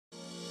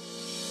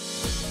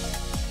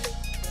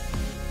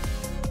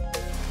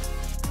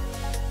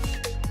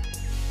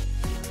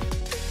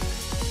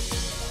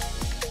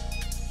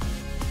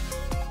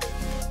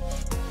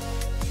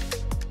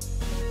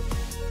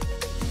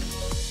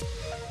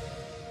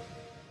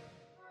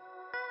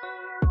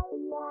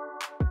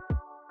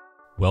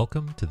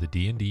Welcome to the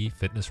D&D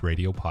Fitness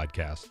Radio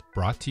Podcast,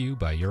 brought to you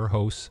by your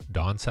hosts,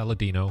 Don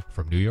Saladino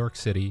from New York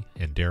City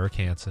and Derek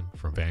Hansen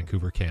from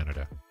Vancouver,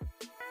 Canada.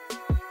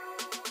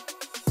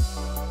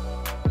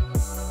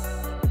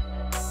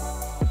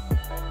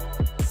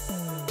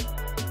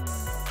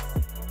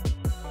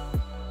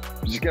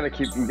 We gotta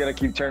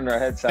keep turning our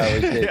heads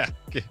sideways. Yeah.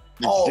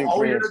 We're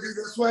gonna do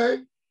this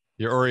way.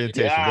 Your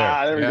orientation.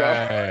 There we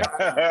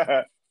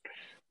go.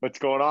 What's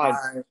going on?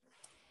 Hi.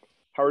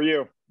 How are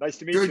you? Nice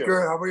to meet you. Good.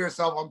 How about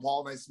yourself? I'm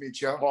Paul. Nice to meet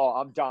you. Paul,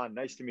 I'm Don.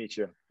 Nice to meet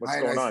you. What's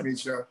going on? Nice to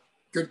meet you.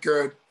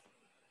 Good.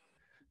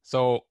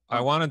 So I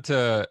wanted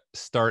to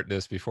start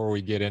this before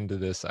we get into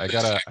this. I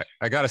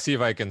gotta see if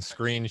I can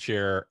screen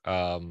share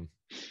some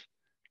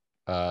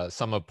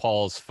of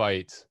Paul's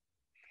fights.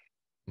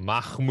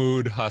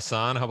 Mahmoud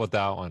Hassan. How about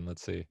that one?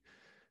 Let's see.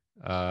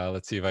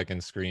 Let's see if I can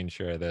screen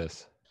share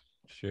this.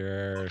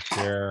 Share.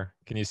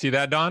 Can you see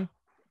that, Don?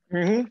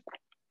 Mm-hmm.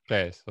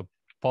 Okay, so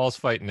Paul's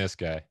fighting this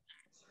guy.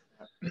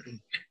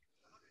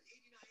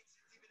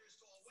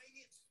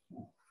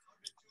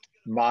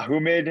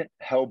 Mahmoud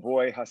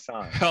Hellboy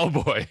Hassan.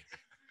 Hellboy.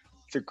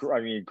 It's a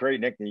great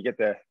nickname. You get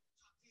the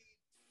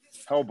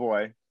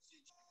Hellboy.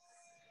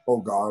 Oh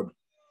God.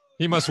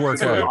 He must work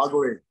This was out.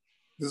 ugly.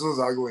 This was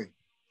ugly.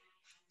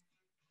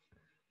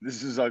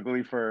 This is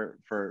ugly for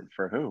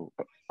who?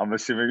 I'm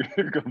assuming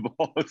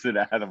Paul is an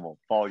animal.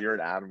 Paul, you're an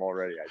animal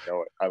already. I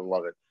know it. I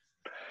love it.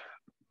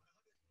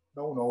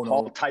 No.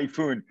 Paul,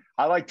 Typhoon.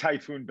 I like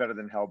Typhoon better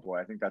than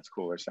Hellboy. I think that's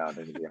cooler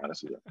sounding, to be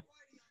honest with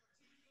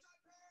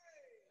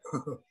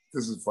you.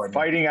 This is funny.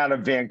 Fighting out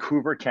of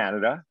Vancouver,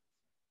 Canada.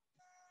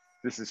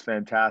 This is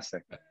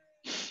fantastic.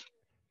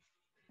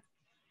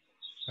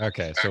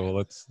 Okay, so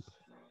let's.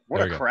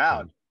 What a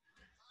crowd.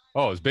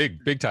 Oh, it's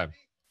big time.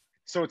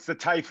 So it's the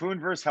Typhoon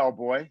versus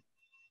Hellboy.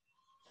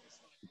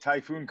 The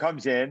Typhoon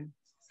comes in.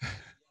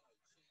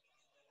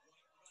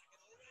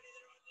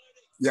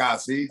 Yeah,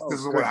 see, this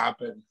is good. what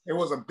happened. It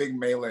was a big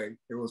melee.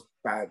 It was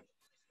bad.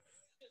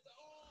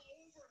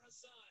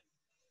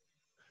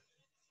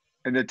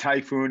 And the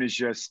Typhoon is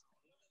just,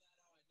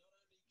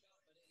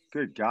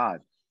 good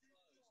God.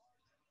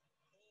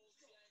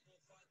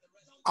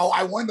 Oh,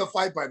 I won the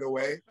fight, by the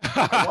way.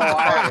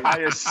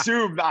 I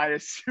assumed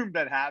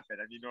that happened.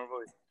 I mean,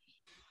 normally.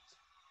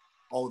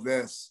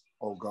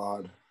 Oh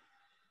God.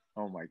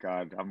 Oh my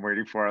God. I'm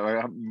waiting for it.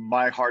 Like,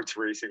 my heart's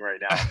racing right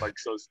now. I'm like,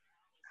 so.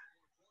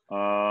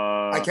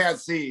 I can't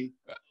see.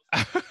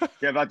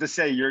 Yeah, about to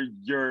say your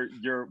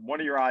one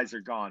of your eyes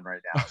are gone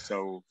right now.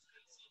 So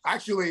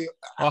Actually,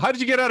 Well, how did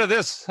you get out of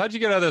this? How'd you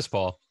get out of this,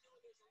 Paul?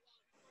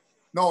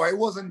 no, it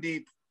wasn't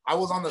deep. I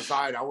was on the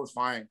side. I was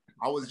fine.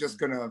 I was just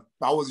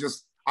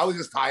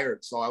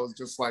tired. So I was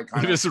just like,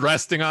 You're just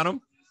resting on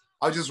him?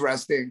 I was just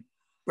resting.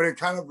 But it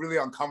kind of really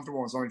uncomfortable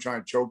when someone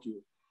trying to choke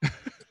you.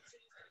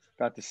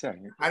 about to say.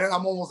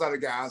 I'm almost out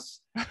of gas.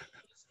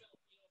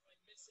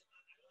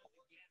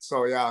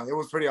 So yeah, it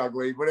was pretty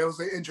ugly, but it was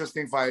an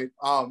interesting fight.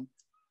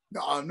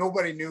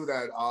 Nobody knew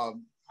that.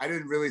 I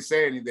didn't really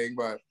say anything,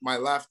 but my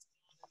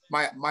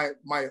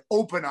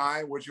open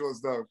eye, which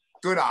was the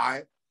good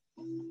eye,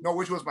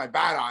 which was my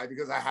bad eye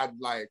because I had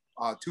like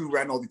 2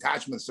 retinal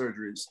detachment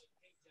surgeries.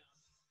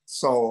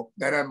 So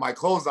then my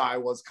closed eye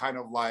was kind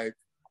of like,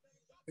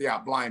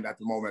 blind at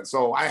the moment.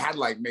 So I had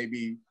like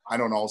maybe, I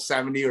don't know,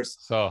 70 or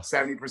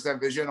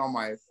 70% vision on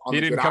my. He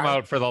didn't come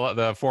out for the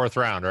 4th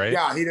round, right?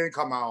 Yeah, he didn't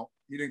come out.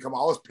 I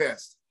was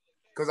pissed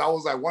because I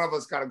was like, one of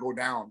us got to go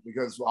down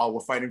because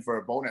we're fighting for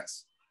a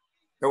bonus.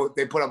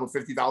 They put up a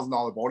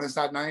 $50,000 bonus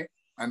that night,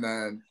 and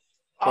then.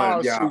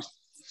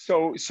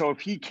 So if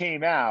he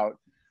came out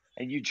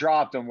and you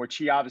dropped him, which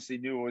he obviously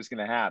knew was going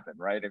to happen,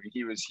 right? I mean,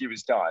 he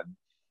was done.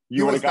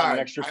 You would have gotten an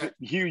extra.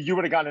 You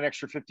would have gotten an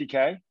extra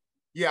 $50K.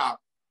 Yeah,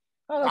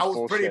 I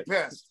was pretty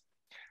pissed.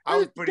 I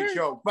was pretty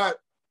choked,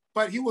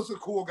 but he was a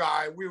cool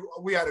guy.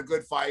 We had a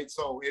good fight,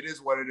 so it is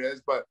what it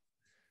is. But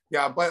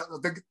yeah, but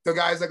the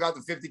guys that got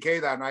the $50K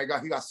that night,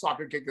 he got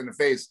soccer kicked in the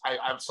face. I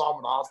saw him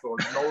in the hospital.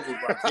 His nose was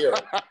right here.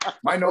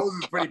 My nose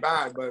is pretty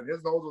bad, but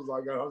his nose was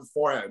like on his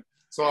forehead.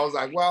 So I was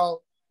like,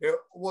 well, it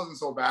wasn't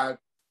so bad.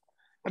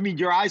 I mean,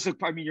 your eye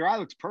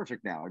looks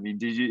perfect now. I mean,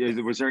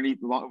 was there any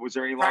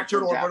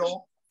fractured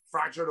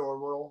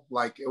orbital?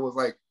 Like it was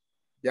like,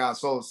 yeah.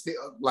 So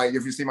like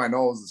if you see my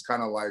nose, it's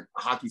kind of like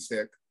a hockey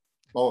stick.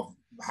 Oh,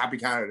 happy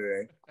Canada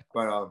Day.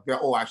 But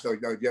actually,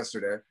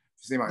 yesterday.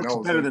 You see my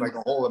nose, there's like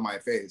a hole in my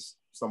face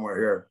somewhere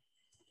here.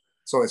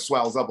 So it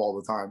swells up all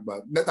the time.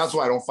 But that's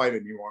why I don't fight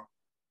anymore.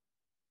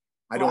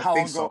 I don't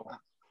think so.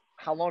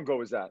 How long ago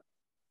was that?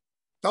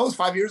 That was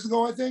 5 years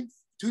ago, I think.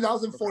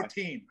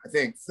 2014, okay. I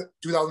think.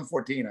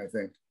 2014, I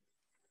think. It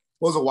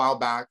was a while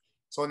back.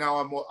 So now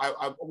I'm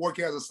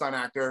working as a stunt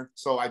actor.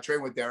 So I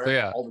train with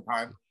Derek all the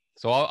time.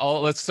 So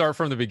let's start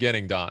from the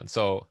beginning, Don.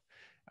 So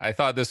I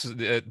thought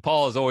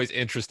Paul is always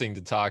interesting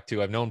to talk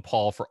to. I've known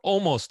Paul for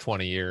almost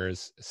 20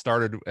 years.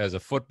 Started as a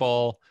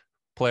football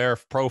player,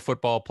 pro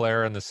football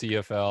player in the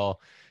CFL.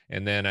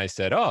 And then I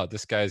said, oh,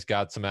 this guy's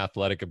got some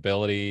athletic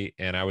ability.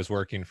 And I was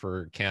working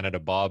for Canada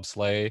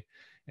bobsleigh.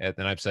 And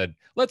then I've said,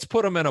 let's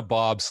put him in a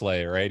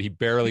bobsleigh, right? He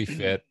barely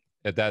fit.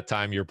 At that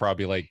time, you're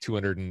probably like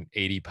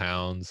 280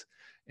 pounds.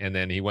 And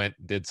then he went,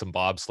 did some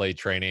bobsleigh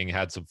training,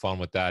 had some fun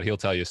with that. He'll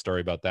tell you a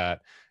story about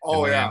that.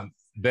 Oh, and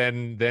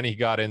then he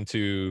got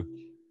into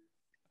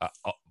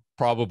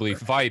probably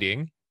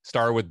fighting,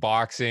 started with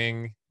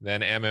boxing,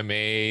 then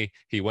MMA.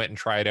 He went and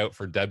tried out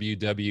for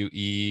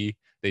WWE.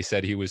 They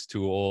said he was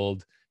too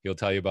old. He'll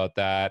tell you about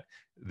that.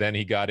 Then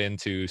he got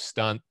into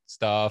stunt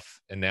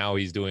stuff, and now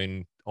he's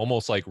doing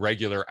almost like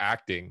regular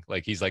acting.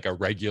 Like he's like a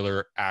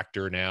regular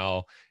actor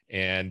now.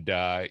 And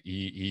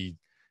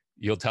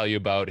he'll tell you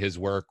about his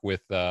work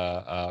with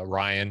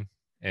Ryan.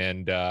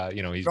 And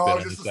he's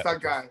been just a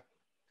stunt guy.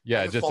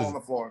 Yeah, just fall on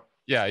the floor.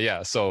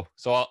 Yeah. So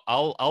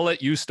I'll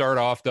let you start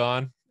off,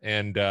 Don,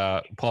 and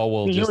Paul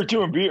will. You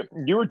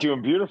were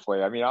doing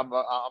beautifully. I mean, I'm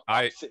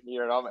sitting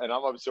here and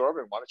I'm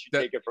absorbing. Why don't you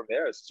take it from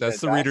there? That's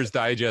fantastic. The Reader's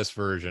Digest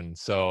version.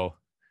 So,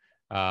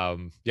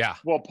 yeah.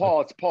 Well,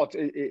 Paul,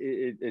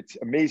 it's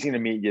amazing to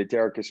meet you.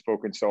 Derek has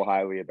spoken so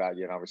highly about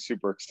you, and I was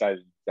super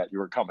excited that you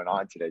were coming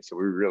on today. So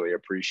we really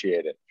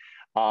appreciate it.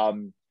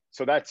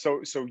 So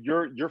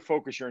your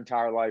focus your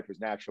entire life was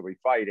naturally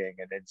fighting,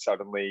 and then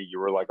suddenly you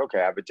were like, okay,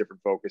 I have a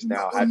different focus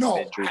now.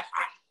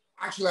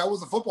 Actually, I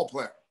was a football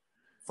player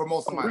for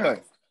most of my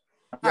life.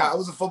 Yeah, I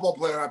was a football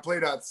player. I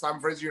played at Simon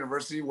Fraser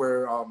University,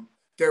 where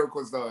Derek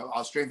was the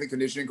strength and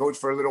conditioning coach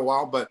for a little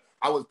while, but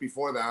I was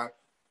before that.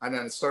 And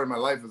then I started my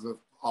life as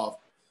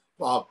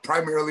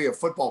primarily a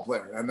football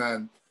player, and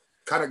then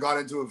kind of got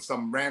into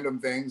some random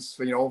things,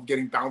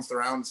 getting bounced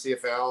around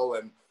CFL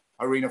and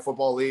Arena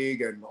Football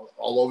League and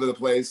all over the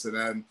place. And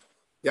then,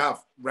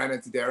 ran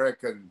into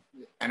Derek, and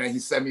then he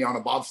sent me on a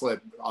bobsled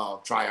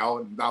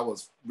tryout, and that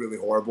was really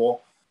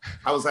horrible.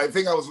 I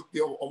think I was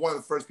one of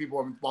the first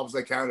people in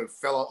bobsled Canada to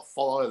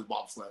fall out of the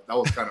bobsled. That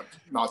was kind of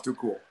not too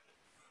cool.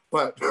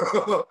 But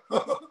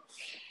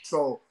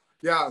so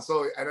and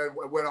then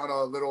I went on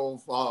a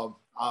little,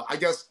 I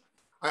guess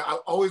I've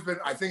always been,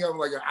 I think I'm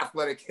like an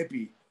athletic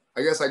hippie.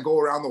 I guess I go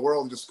around the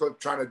world just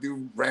trying to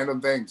do random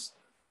things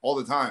all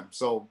the time.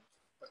 So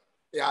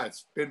yeah,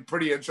 it's been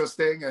pretty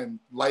interesting, and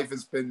life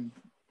has been,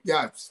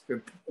 it's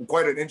been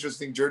quite an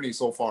interesting journey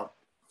so far.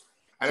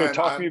 And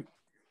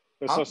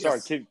so sorry,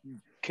 yes.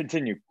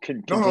 Continue.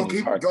 No,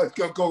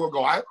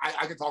 go. I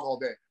can talk all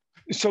day.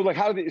 So like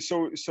how did the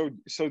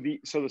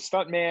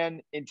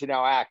stuntman into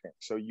now acting?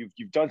 So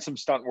you've done some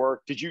stunt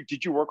work. Did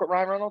you work with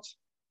Ryan Reynolds?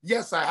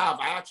 Yes, I have.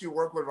 I actually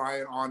worked with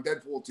Ryan on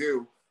Deadpool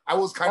 2. I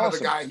was kind of the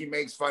guy he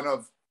makes fun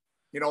of,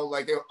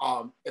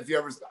 if you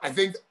ever, I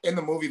think in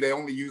the movie they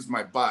only used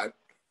my butt,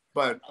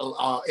 but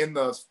in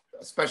the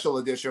special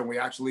edition we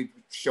actually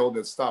showed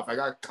this stuff. I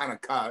got kind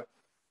of cut,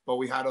 but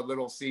we had a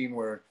little scene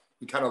where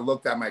he kind of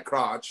looked at my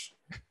crotch,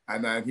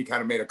 and then he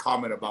kind of made a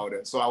comment about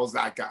it. So I was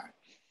that guy.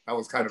 That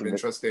was kind of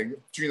interesting.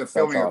 During the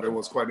filming of it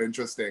was quite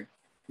interesting.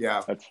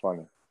 Yeah. That's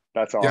funny.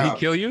 That's awesome. Did he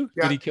kill you?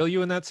 Yeah. Did he kill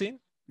you in that scene?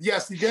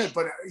 Yes, he did.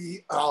 But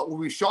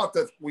we shot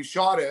it,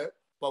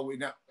 but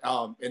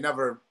it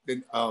never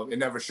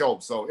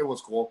showed. So it was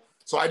cool.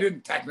 So I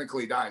didn't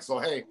technically die. So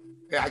hey,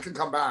 I can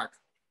come back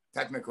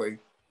technically.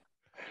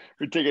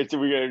 Derek,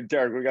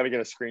 we got to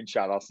get a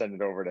screenshot. I'll send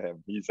it over to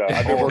him. He's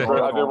I've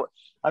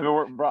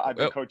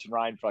been coaching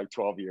Ryan for like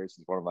 12 years.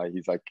 He's one of my.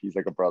 He's like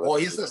a brother. Well,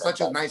 he's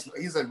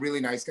a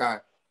really nice guy.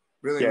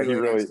 Really nice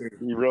dude.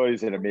 He really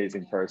is an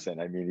amazing person.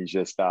 I mean, he's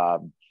just I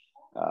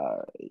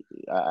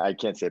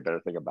can't say a better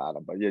thing about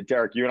him. But yeah,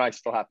 Derek, you and I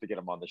still have to get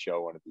him on the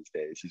show one of these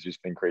days. He's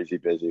just been crazy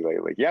busy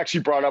lately. He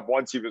actually brought up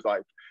once, he's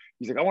like,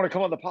 I want to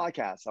come on the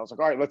podcast. I was like,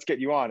 all right, let's get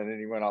you on. And then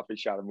he went off, he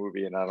shot a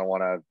movie, and I don't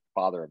want to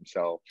bother him.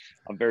 So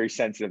I'm very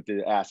sensitive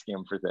to asking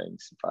him for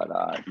things. But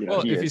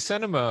if you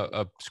send him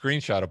a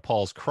screenshot of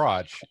Paul's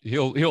crotch,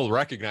 he'll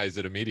recognize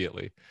it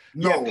immediately.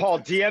 No. Yeah, Paul,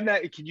 DM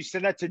that. Can you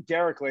send that to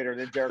Derek later? And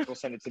then Derek will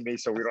send it to me,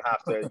 so we don't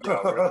have to, we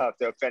don't have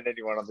to offend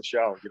anyone on the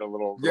show.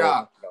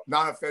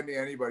 Not offending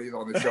anybody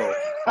on the show.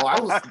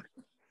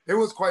 It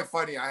was quite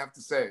funny, I have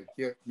to say.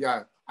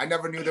 Yeah. I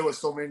never knew there was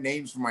so many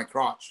names for my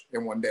crotch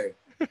in one day.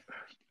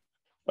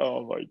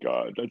 Oh my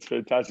God, that's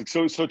fantastic.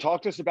 So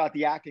talk to us about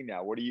the acting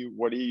now. What's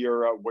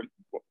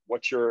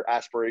your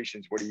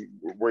aspirations?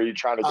 Where are you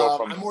trying to go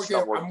from? I'm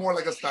more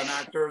like a stunt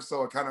actor,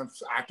 so a kind of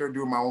actor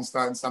doing my own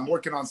stunts. I'm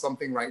working on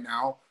something right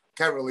now.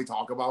 Can't really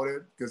talk about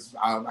it because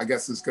I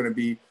guess it's going to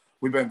be,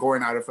 we've been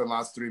going at it for the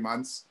last 3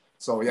 months.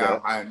 So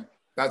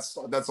that's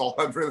all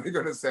I'm really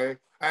going to say.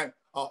 And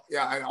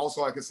and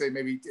also I could say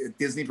maybe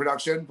Disney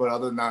production, but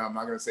other than that, I'm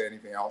not going to say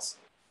anything else.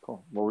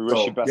 Cool. Well, we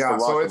wish you best of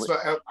luck. So it's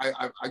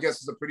I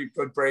guess it's a pretty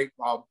good break,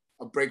 a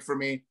break for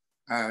me,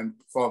 and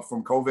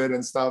from COVID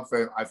and stuff.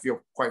 I feel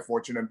quite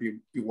fortunate to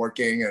be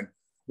working a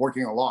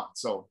lot.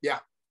 So yeah.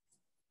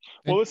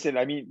 Well, listen,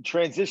 I mean,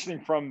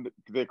 transitioning from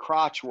the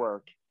crotch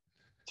work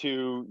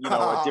to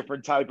a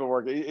different type of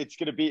work, it's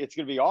gonna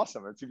be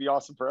awesome. It's gonna be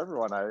awesome for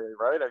everyone,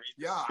 right? I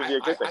mean,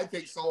 I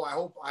think so. I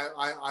hope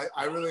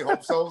I really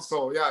hope so.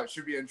 So yeah, it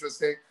should be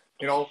interesting.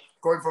 Going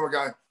from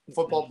a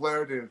football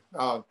player to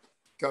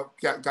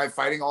guy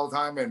fighting all the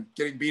time and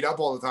getting beat up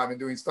all the time and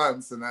doing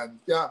stunts, and then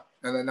now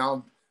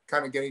I'm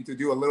kind of getting to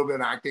do a little bit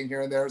of acting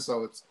here and there.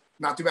 So it's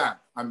not too bad.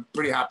 I'm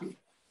pretty happy.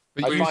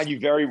 I find you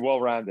very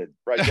well-rounded,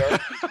 right,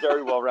 Derek?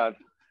 Very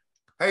well-rounded.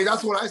 Hey,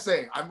 that's what I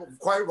say. I'm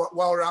quite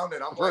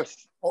well-rounded. I'm like,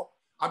 oh,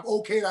 I'm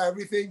okay at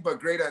everything, but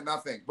great at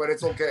nothing. But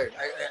it's okay.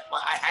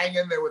 I hang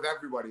in there with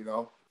everybody,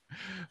 though.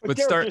 But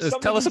Derek,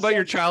 tell us about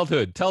your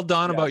childhood. Tell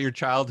Don about your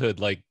childhood,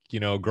 like, you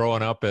know,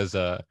 growing up as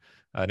an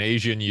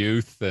Asian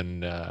youth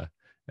and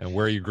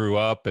where you grew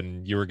up,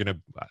 and you were gonna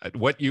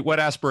what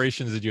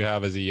aspirations did you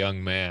have as a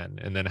young man,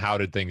 and then how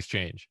did things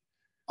change?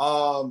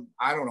 I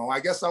don't know. I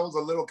guess I was a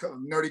little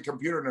nerdy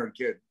computer nerd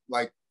kid,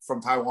 like from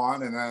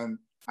Taiwan, and then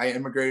I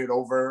immigrated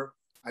over.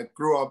 I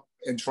grew up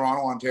in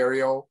Toronto,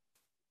 Ontario,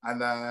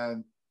 and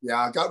then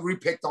I got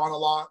repicked on a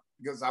lot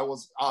because I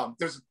was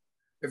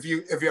if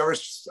you ever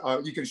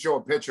you can show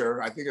a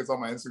picture. I think it's on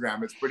my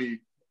Instagram. It's pretty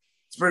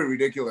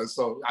ridiculous.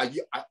 So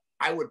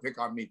I would pick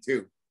on me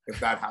too if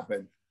that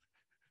happened.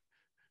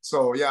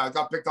 So I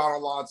got picked on a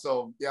lot.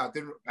 So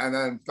and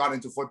then got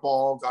into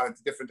football, got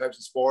into different types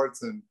of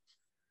sports, and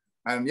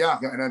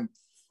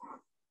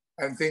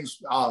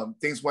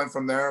things went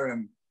from there,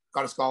 and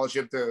got a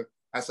scholarship to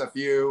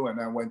SFU, and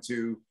then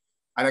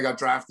I got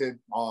drafted.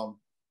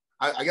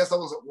 I guess I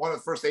was one of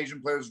the first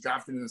Asian players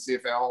drafted in the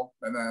CFL,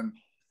 and then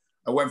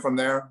I went from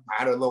there. I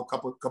had a little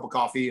cup of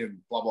coffee and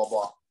blah blah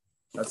blah.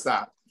 That's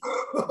that.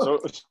 So,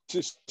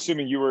 just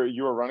assuming you were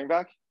a running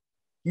back?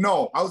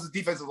 No, I was a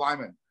defensive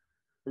lineman.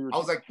 I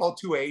was like about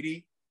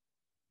 280.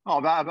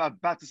 Oh, I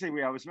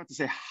was about to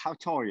say, how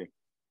tall are you?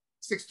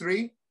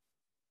 6'3".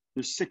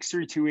 You're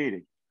 6'3",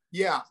 280.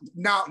 Yeah.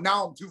 Now I'm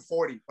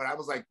 240, but I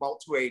was like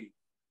about 280.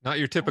 Not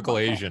your typical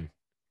Asian.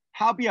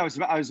 Hobby, I was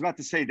about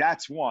to say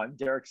that's one.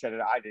 Derek said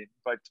it, I didn't.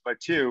 But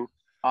two,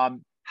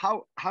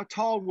 how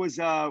tall was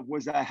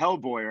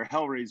Hellboy or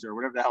Hellraiser,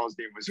 whatever the hell his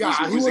name was?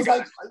 Yeah, he was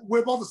like,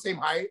 we're about the same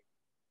height.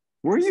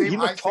 Were you? Same he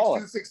looked tall.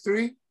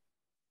 6'2",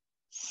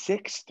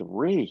 6'3".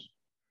 6'3".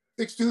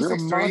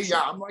 6'2", 6'3".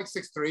 Yeah, I'm like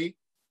 6'3".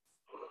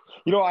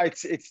 You know,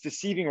 it's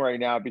deceiving right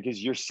now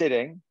because you're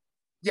sitting.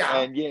 Yeah.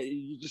 And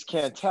you just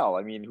can't tell.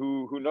 I mean,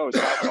 who knows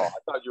how tall? I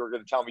thought you were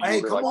going to tell me.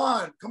 Hey, come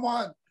on.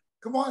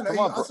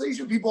 Us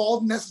Asian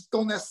people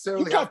don't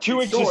necessarily. You got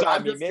 2 inches on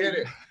I'm me, just man.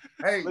 kidding.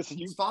 Hey, listen,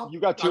 you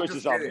got 2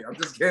 inches on me. I'm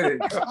just kidding.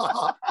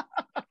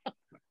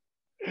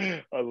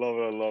 I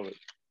love it.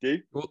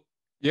 Dave? Well,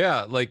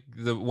 yeah, like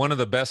one of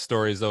the best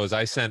stories though is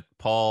I sent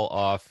Paul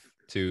off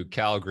to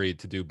Calgary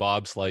to do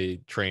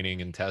bobsleigh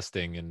training and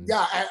testing, and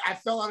I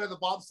fell out of the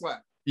bobsled.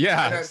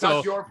 Yeah, so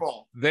that's your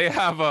fault. They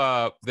have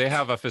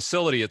a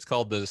facility. It's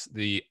called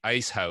the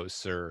Ice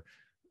House, or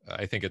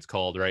I think it's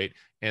called, right?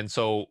 And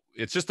so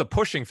it's just a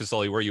pushing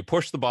facility where you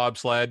push the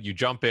bobsled, you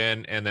jump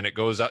in, and then it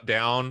goes up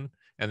down,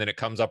 and then it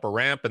comes up a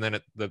ramp, and then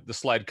the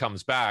sled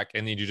comes back,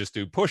 and then you just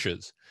do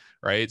pushes,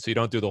 right? So you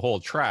don't do the whole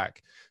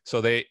track.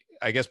 So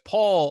I guess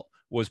Paul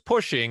was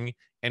pushing,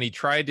 and he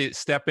tried to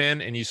step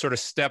in, and you sort of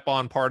step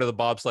on part of the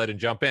bobsled and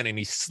jump in, and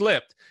he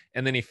slipped,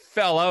 and then he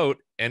fell out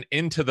and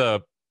into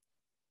the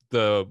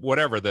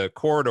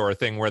corridor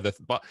thing where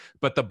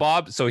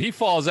so he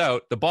falls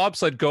out, the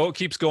bobsled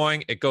keeps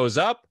going, it goes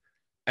up,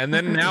 and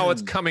then now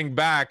it's coming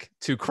back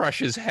to crush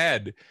his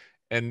head.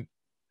 And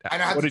I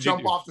had to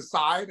jump off the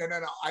side, and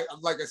then I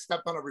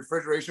stepped on a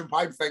refrigeration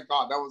pipe. Thank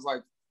God. That was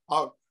like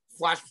a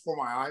flash before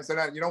my eyes. And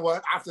then, you know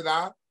what? After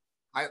that,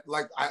 I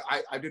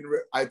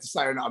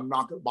decided I'm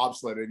not going to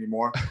bobsled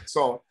anymore.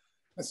 So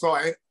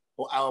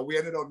we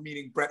ended up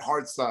meeting Bret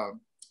Hart's brother.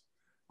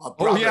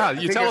 Oh yeah,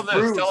 you tell him this.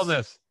 Bruce. Tell him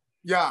this.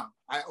 Yeah,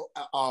 I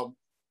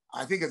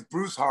think it's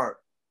Bruce Hart.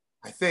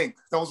 I think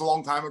that was a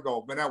long time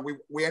ago. But then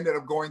we ended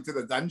up going to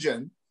the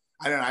dungeon,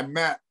 and then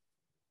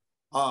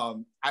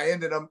I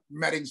ended up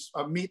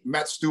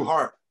met Stu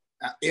Hart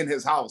in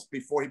his house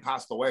before he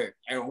passed away,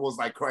 and it was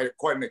like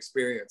quite an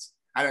experience.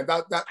 And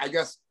that I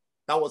guess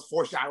that was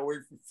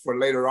foreshadowing for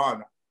later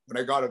on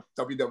when I got a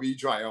WWE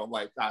tryout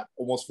like that,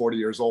 almost 40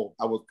 years old.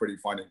 That was pretty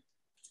funny.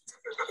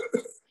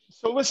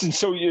 So listen,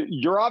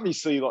 you're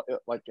obviously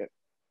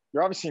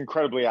you're obviously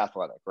incredibly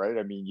athletic, right?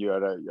 I mean, you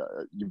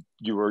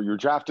were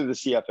drafted to the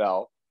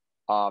CFL.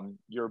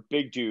 You're a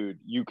big dude.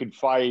 You can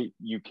fight.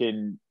 You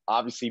can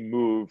obviously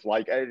move.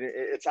 Like,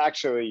 it's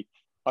actually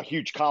a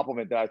huge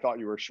compliment that I thought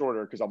you were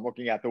shorter, because I'm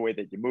looking at the way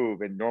that you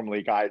move, and normally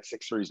a guy at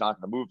 6'3" is not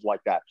going to move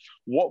like that.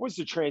 What was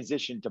the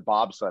transition to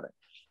bobsledding?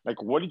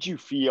 Like, what did you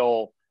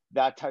feel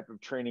that type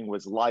of training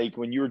was like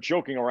when you were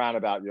joking around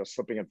about,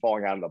 slipping and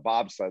falling out of the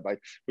bobsled?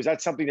 Like, was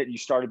that something that you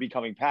started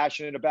becoming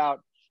passionate about?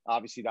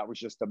 Obviously, that was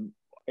just a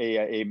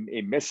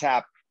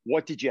mishap.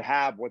 What did you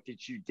have? What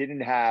did you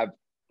didn't have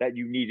that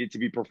you needed to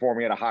be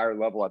performing at a higher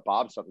level at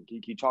bobsledding?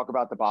 Can you talk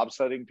about the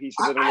bobsledding piece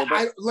of it a little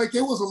bit?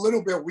 It was a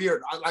little bit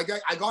weird. I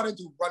got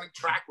into running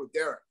track with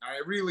Derek.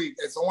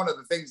 It's one of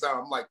the things that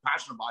I'm like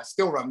passionate about. I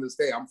still run this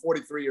day. I'm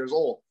 43 years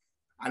old.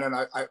 And then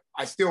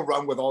I still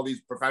run with all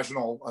these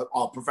professional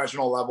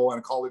level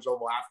and college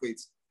level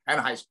athletes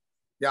and high school.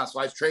 Yeah, so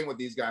I train with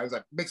these guys.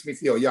 That makes me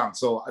feel young.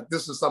 So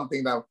this is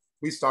something that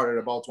we started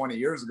about 20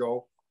 years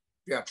ago.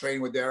 Yeah,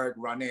 training with Derek,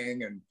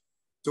 running and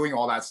doing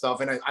all that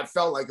stuff. And I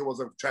felt like it was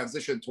a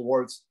transition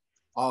towards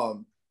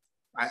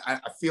I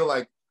feel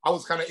like I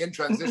was kind of in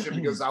transition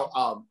because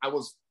I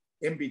was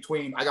in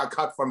between. I got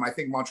cut from, I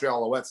think,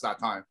 Montreal Alouettes that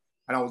time.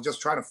 And I was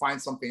just trying to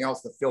find something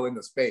else to fill in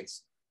the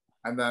space.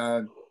 And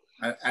then,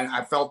 and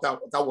I felt that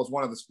was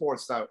one of the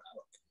sports that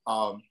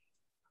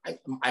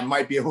I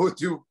might be able to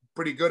do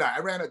pretty good at.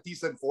 I ran a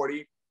decent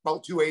 40,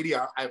 about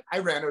 280. I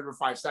ran over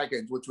 5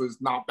 seconds, which was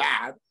not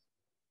bad.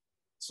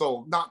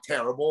 So not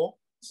terrible.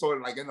 So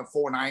like in the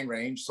 4.9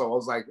 range. So I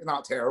was like,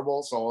 not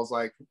terrible. So I was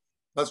like,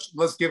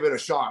 let's give it a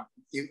shot.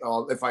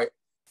 If I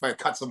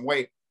cut some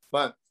weight,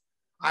 but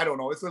I don't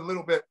know. It was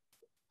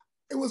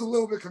a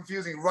little bit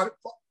confusing,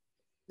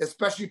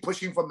 especially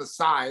pushing from the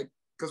side.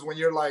 Because when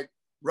you're like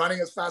running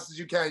as fast as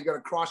you can, you got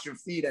to cross your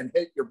feet and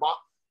hit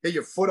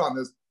your foot on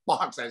this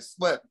box. I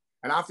slipped.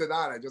 And after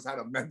that, I just had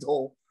a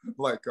mental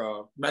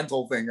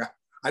thing.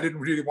 I didn't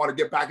really want to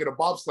get back into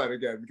bobsled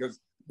again because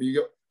when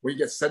you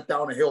get sent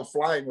down a hill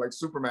flying like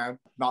Superman,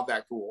 not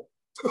that cool.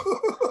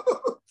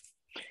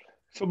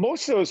 So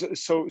most of those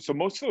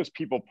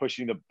people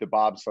pushing the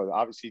bobsled,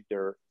 obviously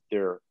they're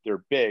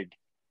big,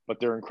 but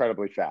they're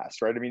incredibly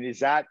fast, right? I mean,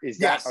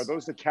 yes. Are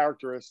those the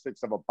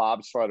characteristics of a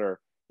bobsledder?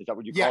 Is that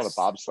what you call yes. it,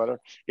 a bobsledder?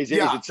 Is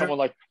it someone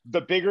like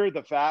the bigger,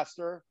 the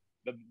faster,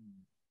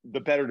 the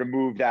better to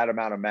move that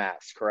amount of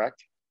mass,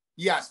 correct?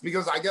 Yes,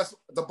 because I guess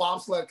the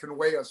bobsled can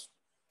weigh a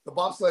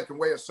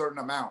certain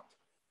amount,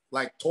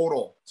 like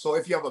total. So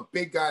if you have a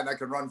big guy that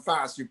can run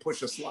fast, you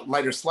push a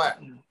lighter sled.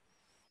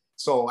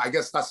 So I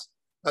guess that's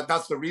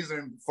the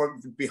reason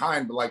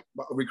behind like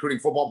recruiting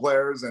football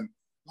players and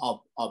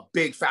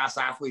big fast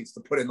athletes to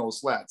put in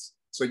those sleds.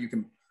 So you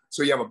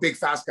have a big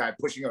fast guy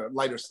pushing a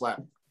lighter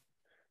sled.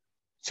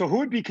 So who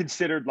would be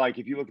considered, like,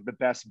 if you look at the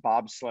best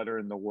bobsledder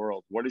in the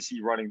world, what is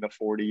he running the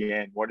 40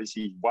 in?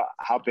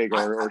 How big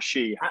or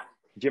she?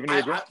 Do you have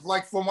any idea?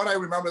 Like from what I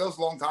remember, that was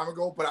a long time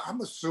ago, but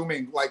I'm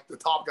assuming like the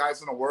top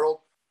guys in the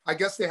world, I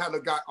guess they had a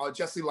guy,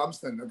 Jesse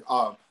Lumsden,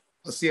 a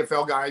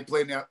CFL guy,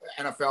 played in the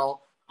NFL.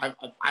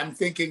 I'm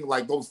thinking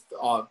like those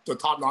the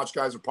top-notch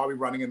guys are probably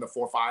running in the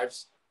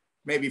 4.5s,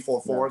 maybe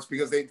 4.4s,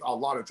 because they a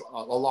lot of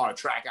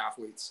track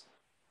athletes.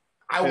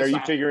 Are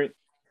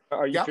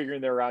you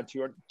figuring they're around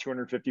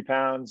 250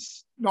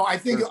 pounds? No, I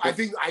think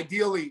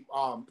ideally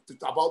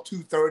about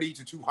 230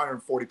 to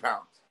 240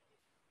 pounds.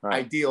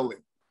 Right. Ideally,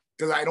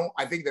 because I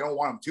think they don't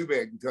want them too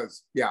big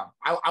because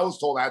I was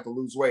told I had to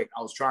lose weight.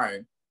 I was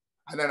trying,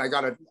 and then I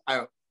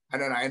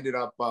ended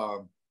up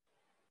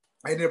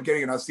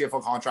getting another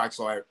CFL contract,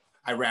 so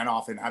I ran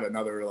off and had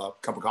another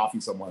cup of coffee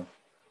somewhere.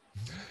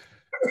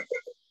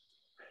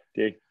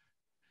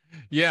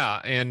 Yeah,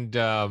 and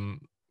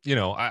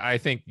I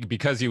think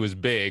because he was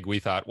big, we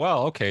thought,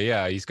 well, okay,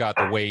 yeah, he's got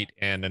the weight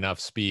and enough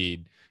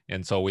speed.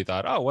 And so we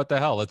thought, oh, what the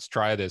hell? Let's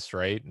try this,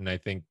 right? And I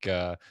think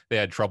they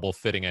had trouble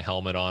fitting a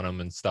helmet on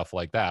him and stuff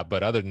like that.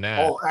 But other than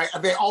that,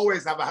 they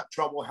always have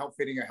trouble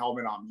fitting a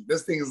helmet on me.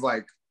 This thing is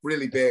like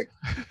really big,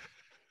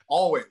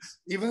 always.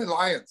 Even in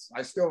Lions,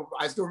 I still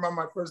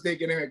remember my first day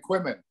getting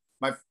equipment.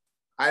 My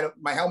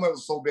helmet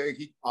was so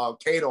big.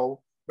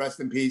 Cato, rest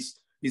in peace.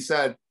 He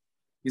said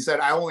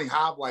I only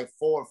have like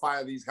 4 or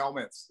 5 of these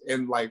helmets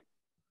in like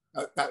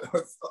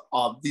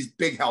these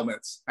big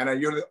helmets, and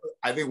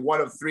I think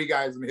one of 3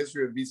 guys in the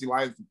history of BC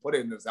Lions to put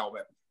it in this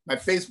helmet. My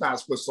face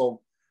mask was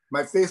so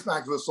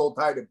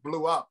tight it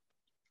blew up.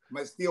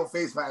 My steel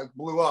face mask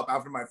blew up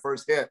after my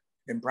first hit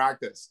in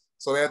practice,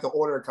 so they had to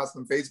order a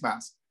custom face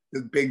mask.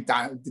 This big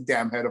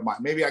damn head of mine.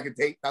 Maybe I could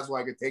take. That's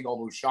why I could take all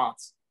those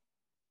shots,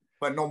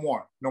 but no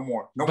more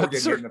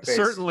getting in the face.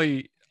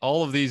 Certainly,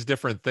 all of these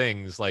different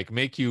things like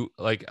make you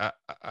like.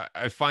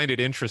 I find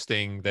it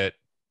interesting that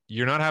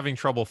you're not having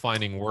trouble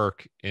finding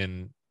work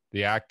in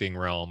the acting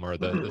realm or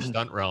the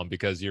stunt realm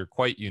because you're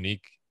quite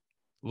unique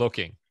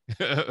looking,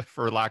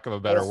 for lack of a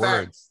better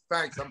word.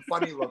 Thanks. I'm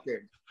funny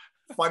looking.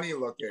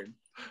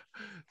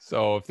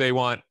 So if they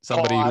want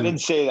somebody, I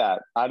didn't say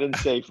that. I didn't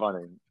say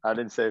funny.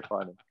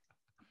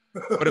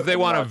 But if they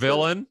want a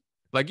villain,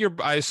 like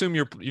I assume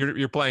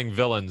you're playing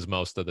villains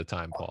most of the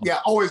time, Paul. Yeah,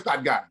 always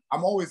bad guy.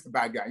 I'm always the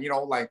bad guy.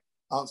 Like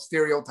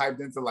stereotyped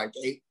into like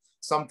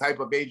some type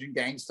of Asian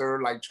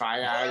gangster, like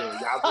Triad or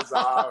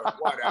Yakuza or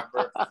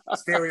whatever.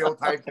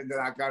 Stereotyped into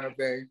that kind of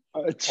thing.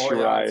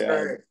 Story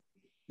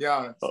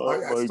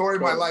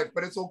of my life,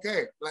 but it's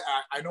okay. Like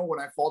I know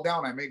when I fall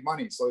down, I make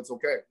money, so it's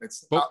okay.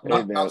 It's not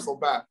so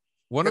bad.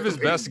 One of his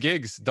best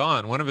gigs,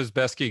 Don. One of his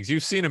best gigs.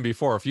 You've seen him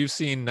before. If you've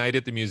seen Night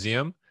at the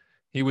Museum,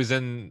 he was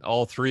in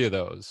all 3 of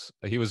those.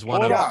 He was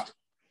one of.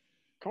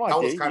 Come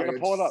on, Dave, you gotta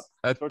pull it up.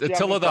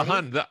 Attila the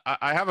Hun.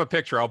 I have a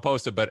picture. I'll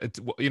post it. But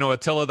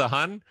Attila the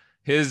Hun,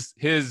 his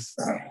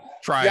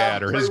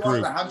triad or his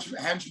group. The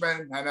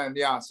henchmen, and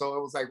then so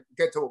it was like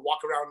get to walk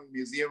around the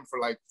museum for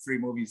like 3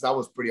 movies. That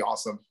was pretty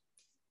awesome.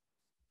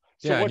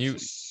 So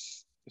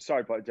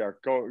sorry, but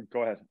Derek, go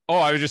ahead. Oh,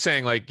 I was just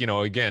saying, like,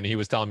 again, he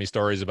was telling me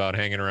stories about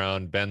hanging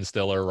around Ben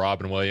Stiller,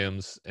 Robin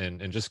Williams,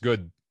 and just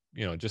good,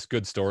 just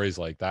good stories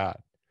like that.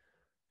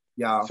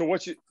 Yeah.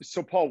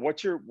 So Paul,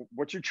 what's your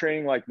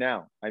training like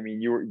now? I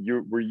mean,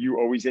 were you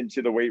always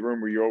into the weight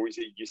room? Were you always?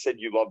 You said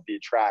you loved the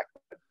track.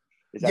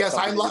 Is that yes,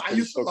 I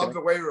used to love in?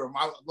 the weight room.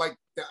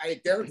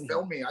 Derek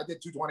filmed me. I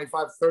did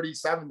 225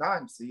 37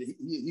 times.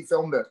 He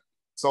filmed it.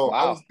 So wow.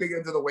 I was big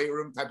into the weight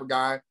room type of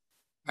guy.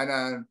 And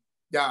then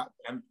now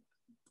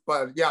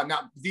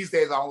these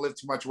days I don't lift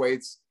too much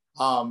weights.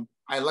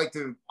 I like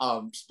to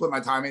split my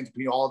time into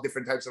all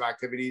different types of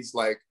activities.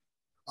 Like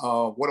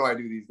what do I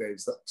do these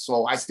days?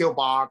 So I still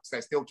box,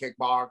 I still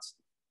kickbox.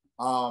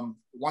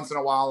 Once in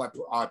a while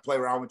I play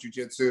around with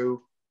jiu-jitsu.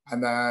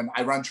 And then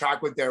I run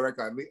track with Derek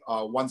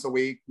once a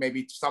week,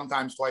 maybe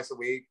sometimes twice a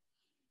week.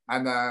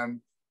 And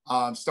then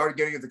started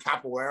getting into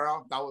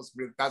capoeira.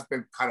 That's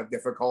been kind of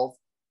difficult.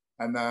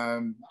 And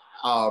then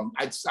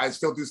I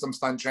still do some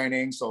stunt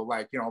training. So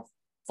like,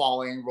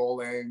 falling,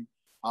 rolling,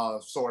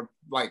 sword,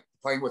 like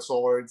playing with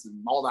swords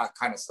and all that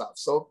kind of stuff.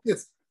 So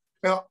it's,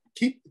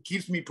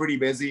 keeps me pretty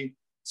busy.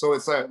 So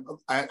it's and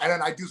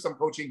then I do some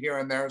coaching here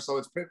and there.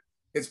 So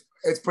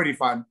it's pretty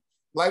fun.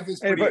 Life is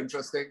pretty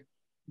interesting.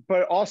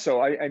 But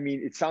also, I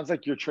mean, it sounds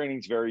like your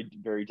training's very,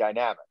 very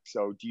dynamic.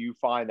 So do you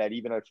find that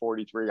even at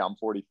 43, I'm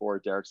 44,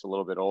 Derek's a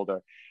little bit older,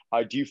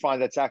 do you find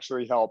that's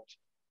actually helped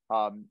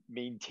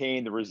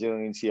maintain the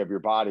resiliency of your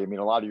body? I mean,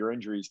 a lot of your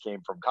injuries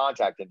came from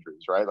contact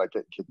injuries, right? Like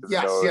get kicked in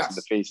the nose and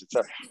the face,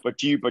 etc. But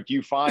do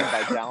you find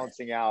by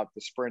balancing out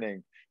the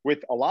sprinting with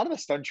a lot of the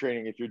stunt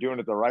training, if you're doing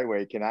it the right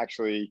way, can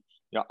actually,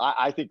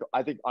 I think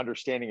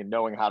understanding and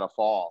knowing how to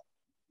fall,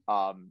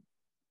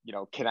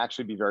 can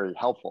actually be very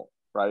helpful.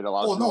 Right. A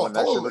lot of people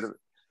totally.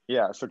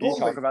 So can you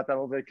talk about that a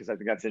little bit? Because I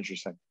think that's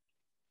interesting.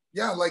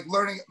 Yeah, like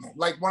learning,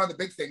 like one of the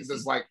big things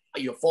is like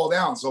you fall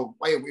down. So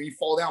when you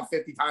fall down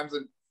 50 times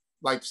and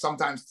like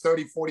sometimes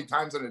 30, 40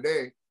 times in a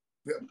day,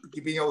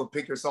 being able to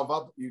pick yourself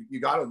up, you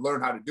got to learn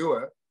how to do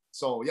it.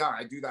 So yeah,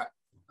 I do that.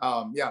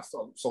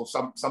 So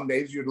some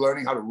days you're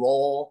learning how to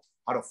roll,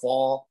 how to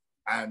fall,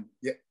 and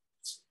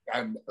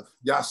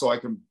so I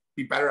can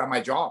be better at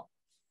my job.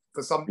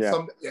 Because some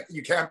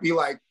you can't be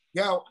like,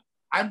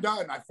 I'm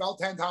done. I fell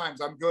 10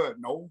 times. I'm good.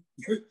 No,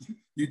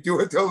 you do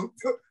it till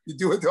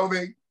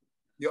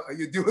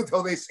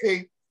they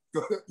say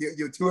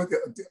you do it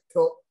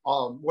till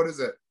what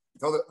is it?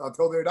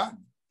 Until they're done.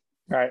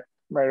 Right.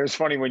 It was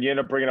funny when you end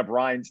up bringing up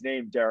Ryan's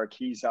name, Derek.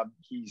 He's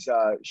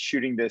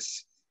shooting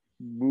this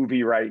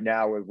movie right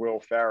now with Will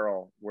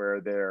Ferrell where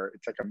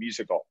it's like a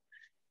musical,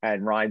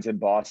 and Ryan's in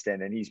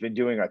Boston, and he's been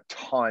doing a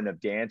ton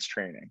of dance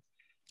training.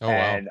 Oh,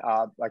 and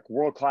wow. Like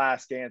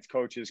world-class dance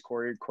coaches,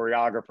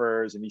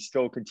 choreographers, and he's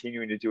still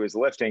continuing to do his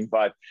lifting,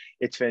 but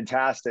it's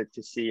fantastic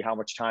to see how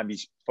much time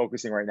he's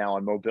focusing right now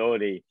on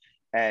mobility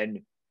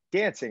and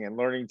dancing and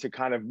learning to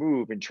kind of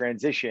move and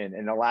transition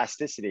and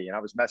elasticity. And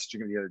I was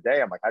messaging him the other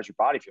day. I'm like, how's your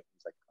body feel?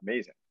 He's like,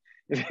 amazing.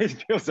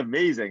 It feels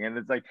amazing. And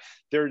it's like,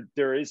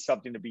 there is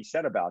something to be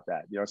said about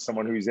that.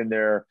 Someone who's in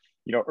their,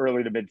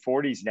 early to mid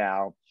 40s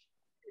now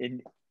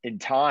in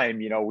time,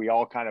 we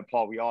all kind of,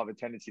 Paul, we all have a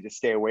tendency to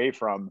stay away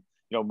from,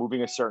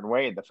 moving a certain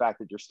way. And the fact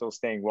that you're still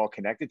staying well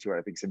connected to it,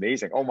 I think is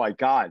amazing. Oh my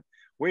God.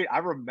 Wait, I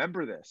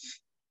remember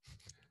this.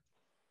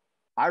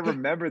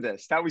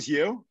 That was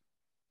you?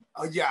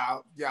 Yeah.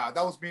 That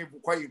was me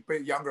quite a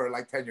bit younger,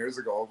 like 10 years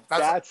ago.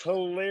 That's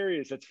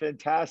hilarious. That's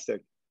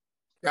fantastic.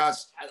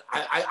 Yes.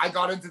 I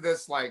got into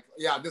this,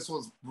 this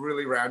was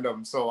really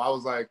random. So I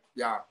was like,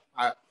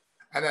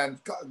 and then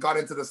got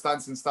into the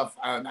stunts and stuff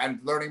and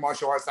learning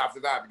martial arts after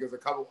that, because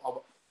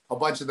a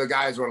bunch of the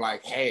guys were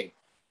like, hey,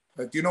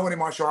 do you know any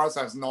martial arts?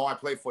 I said, no, I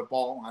play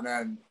football. And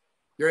then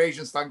you're an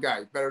Asian stunt guy.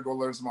 You better go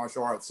learn some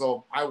martial arts.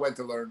 So I went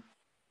to learn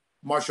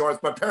martial arts,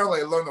 but apparently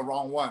I learned the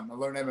wrong one. I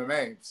learned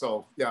MMA.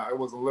 So yeah, it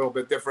was a little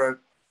bit different.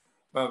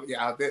 But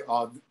yeah,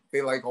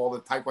 they like all the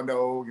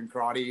Taekwondo and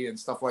karate and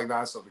stuff like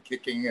that. So the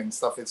kicking and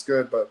stuff, it's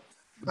good. But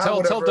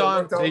tell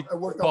Don, it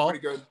worked out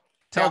pretty good.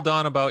 Tell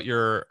Don about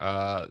your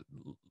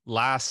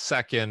last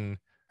second.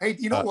 Hey,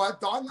 you know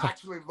what? Don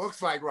actually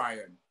looks like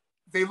Ryan.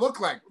 They look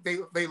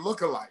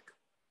alike.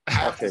 I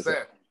have to say,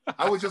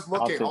 I was just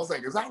looking. I was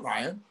like, "Is that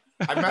Ryan?"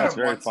 I met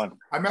him once. Fun.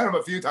 I met him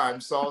a few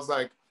times, so I was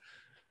like,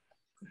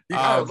 "He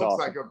kind of looks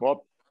like him."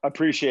 Well,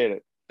 appreciate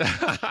it.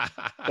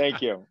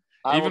 Thank you.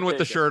 Even with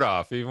the shirt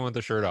off.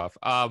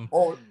 I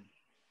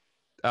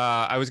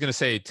was gonna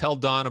say, tell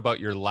Don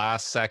about your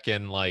last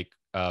second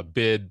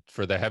bid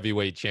for the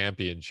heavyweight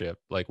championship.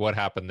 Like, what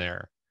happened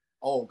there?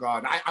 Oh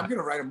God, I'm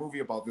gonna write a movie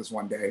about this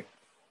one day.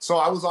 So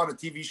I was on a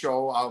TV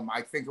show.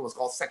 I think it was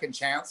called Second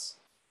Chance,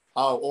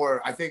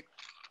 or I think.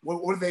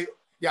 What were they?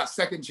 Yeah,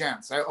 Second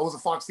Chance. It was a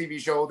Fox TV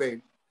show.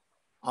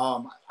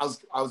 I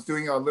was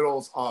doing a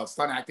little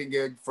stunt acting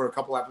gig for a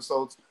couple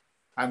episodes,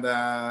 and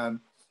then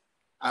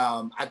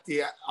I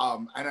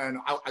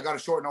got a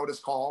short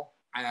notice call.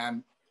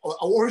 And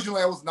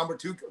originally I was number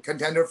 2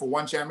 contender for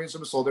one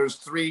championship. So there's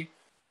 3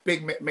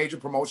 big major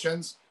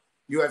promotions: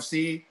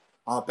 UFC,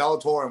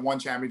 Bellator, and one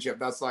championship.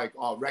 That's like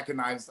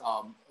recognized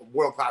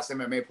world-class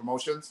MMA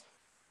promotions.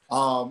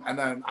 And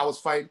then I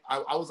was I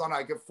was on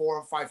like a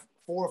 4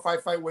 or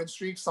 5 fight win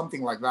streak,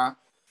 something like that.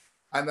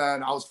 And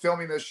then I was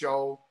filming this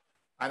show,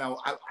 and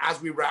as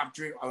we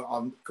wrapped,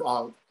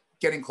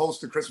 getting close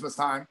to Christmas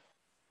time,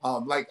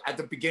 like at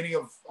the beginning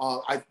of,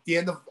 at the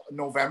end of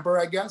November,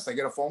 I guess, I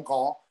get a phone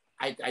call.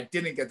 I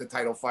didn't get the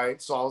title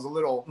fight, so I was a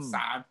little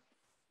sad.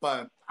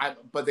 But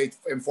they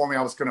informed me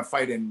I was going to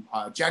fight in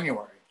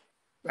January.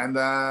 And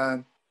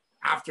then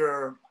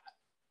after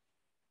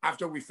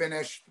we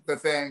finish the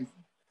thing,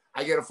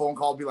 I get a phone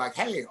call, be like,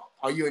 hey,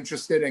 are you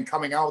interested in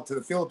coming out to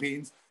the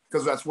Philippines?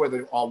 Because that's where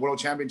the World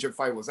Championship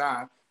fight was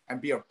at, and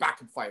be a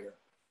backup fighter.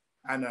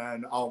 And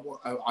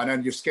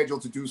then you're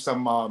scheduled to do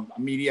some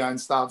media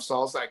and stuff. So I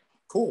was like,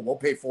 cool, we'll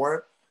pay for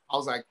it. I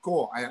was like,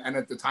 cool. And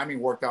the timing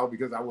worked out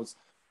because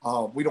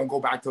we don't go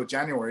back till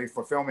January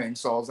for filming.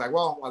 So I was like,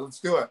 well, let's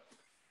do it.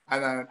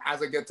 And then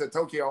as I get to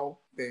Tokyo,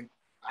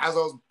 as I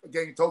was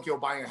getting to Tokyo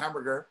buying a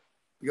hamburger,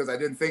 because I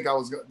didn't think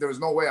there was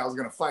no way I was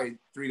going to fight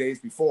 3 days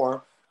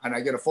before. And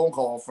I get a phone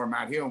call from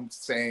Matt Hume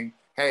saying,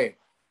 hey,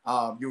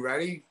 you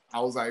ready? I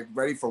was like,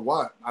 ready for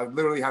what? I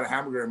literally had a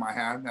hamburger in my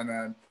hand.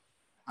 And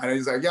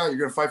he's like, yeah, you're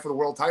going to fight for the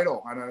world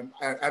title.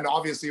 And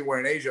obviously we're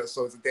in Asia,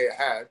 so it's a day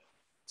ahead.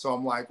 So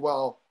I'm like,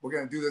 well, we're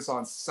going to do this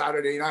on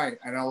Saturday night.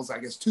 And I was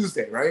like, it's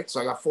Tuesday, right?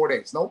 So I got 4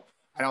 days. Nope.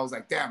 And I was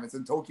like, damn, it's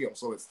in Tokyo.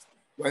 So it's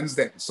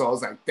Wednesday. So I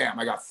was like, damn,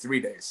 I got 3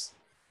 days.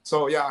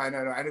 So yeah, and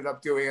then I ended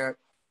up doing it.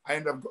 I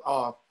ended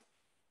up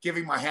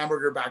giving my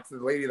hamburger back to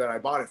the lady that I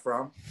bought it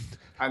from.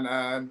 And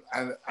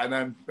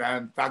then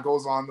that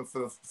goes on for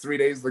the 3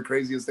 days, the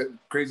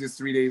craziest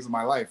 3 days of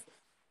my life.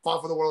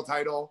 Fought for the world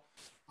title.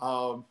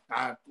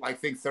 At I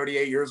think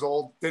 38 years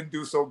old, didn't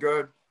do so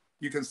good.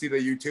 You can see the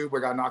YouTube.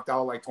 I got knocked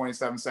out like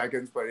 27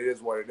 seconds, but it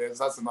is what it is.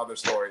 That's another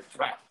story.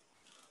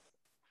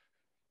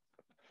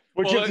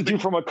 What'd you have to do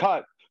from a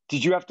cut?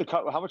 Did you have to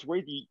cut? How much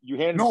weight you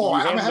handed? No,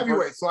 I'm a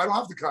heavyweight, so I don't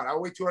have to cut. I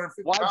weigh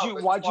 250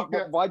 pounds.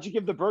 Why'd you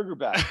give the burger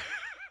back?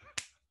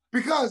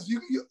 Because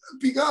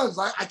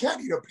I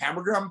can't eat a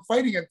hamburger. I'm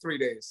fighting in 3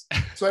 days.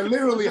 So I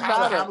literally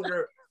had a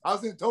hamburger. I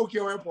was in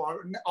Tokyo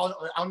airport.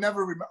 I'll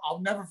never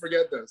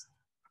forget this.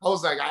 I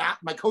was like,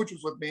 my coach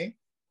was with me,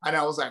 and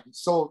I was like,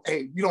 so,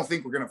 hey, you don't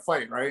think we're going to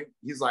fight, right?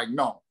 He's like,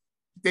 no.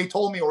 They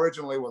told me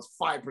originally it was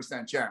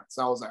 5% chance.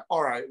 I was like,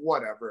 all right,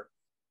 whatever.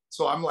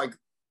 So I'm like,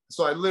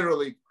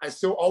 I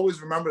still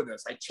always remember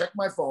this. I checked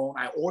my phone.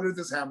 I ordered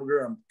this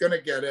hamburger. I'm going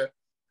to get it.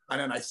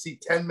 And then I see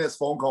 10 missed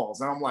phone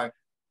calls. And I'm like,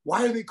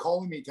 why are they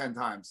calling me 10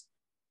 times?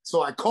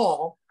 So I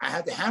call. I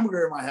had the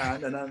hamburger in my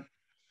hand. And then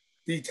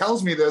he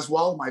tells me this,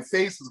 well, my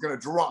face is going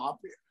to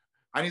drop.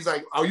 And he's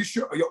like, are you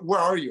sure? Where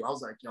are you? I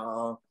was like,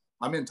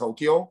 I'm in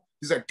Tokyo.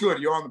 He's like, good,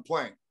 you're on the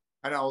plane.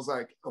 And I was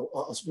like,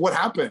 what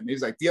happened?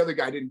 He's like, the other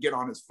guy didn't get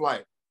on his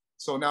flight.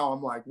 So now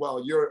I'm like,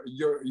 well,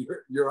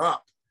 you're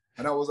up.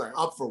 And I was like,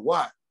 up for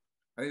what?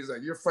 And he's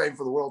like, you're fighting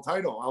for the world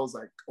title. I was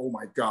like, oh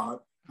my God.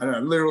 And I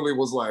literally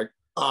was like,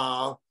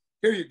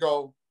 here you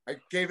go. I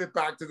gave it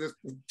back to this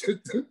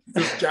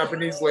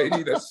Japanese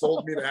lady that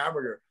sold me the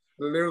hamburger.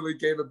 I literally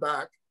gave it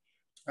back.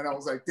 And I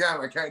was like,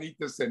 damn, I can't eat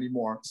this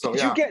anymore. So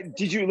let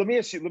me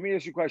ask you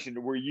a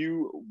question. Were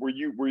you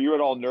at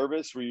all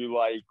nervous? Were you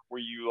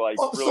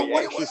really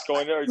anxious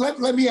going there?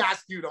 Let me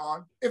ask you,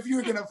 Don, if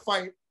you're going to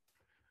fight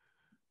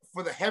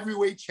for the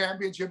heavyweight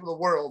championship of the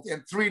world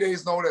in 3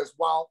 days notice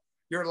while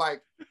you're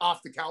like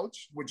off the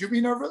couch, would you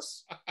be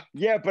nervous?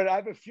 Yeah, but I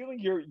have a feeling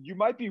you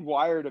might be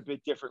wired a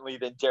bit differently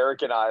than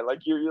Derek and I. Like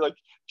you're like,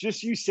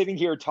 just you sitting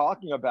here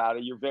talking about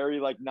it, you're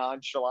very like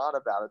nonchalant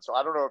about it. So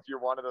I don't know if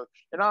you're one of those.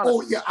 And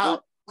honestly,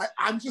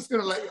 I'm just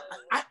gonna let you.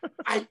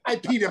 I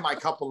peed in my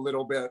cup a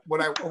little bit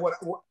when I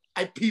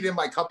peed in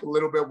my cup a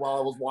little bit while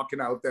I was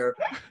walking out there,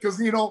 because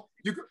you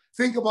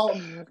think about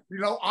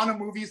on a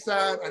movie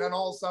set, and then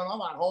all of a sudden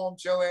I'm at home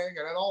chilling,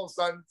 and then all of a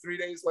sudden 3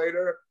 days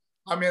later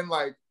I'm in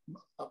like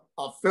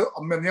a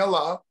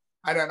Manila,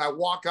 and then I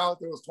walk out,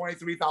 there was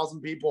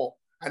 23,000 people,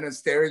 and then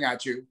staring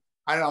at you,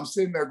 and I'm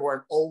sitting there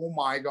going, oh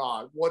my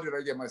God, what did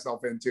I get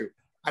myself into?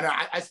 And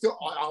I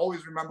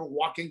always remember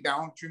walking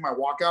down through my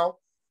walkout,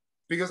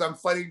 because I'm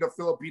fighting the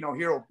Filipino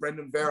hero,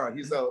 Brendan Vera.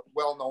 He's a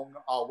well-known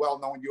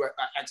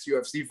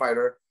ex-UFC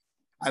fighter.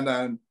 And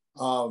then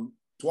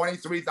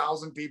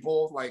 23,000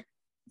 people, like,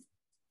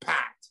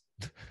 packed,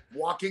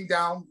 walking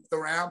down the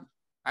ramp.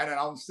 And then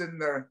I'm sitting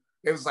there.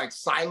 It was, like,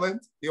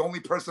 silent. The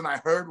only person I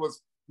heard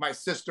was my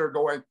sister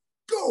going,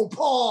 go,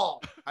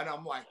 Paul! And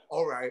I'm like,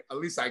 all right, at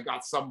least I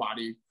got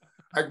somebody.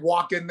 I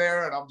walk in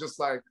there, and I'm just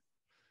like,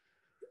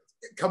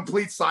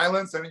 complete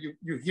silence. And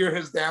you hear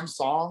his damn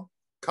song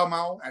come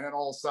out, and then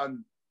all of a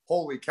sudden,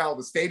 holy cow,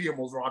 the stadium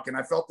was rocking.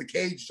 I felt the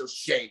cage just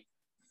shake.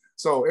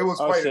 So it was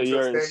quite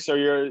interesting. So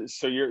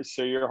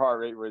your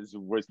heart rate was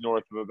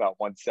north of about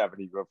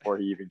 170 before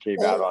he even came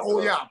out on.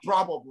 Oh yeah,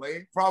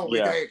 probably.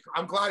 Yeah. Hey,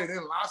 I'm glad it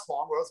didn't last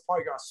long, or else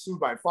probably got sued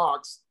by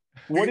Fox.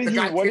 What did he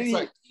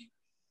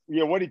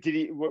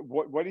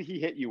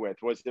hit you with?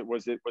 Was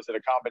it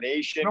a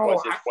combination?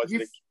 No,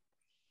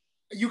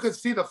 you could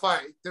see the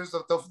fight. There's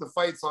the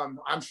fights on.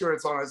 I'm sure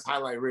it's on his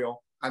highlight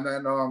reel. And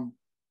then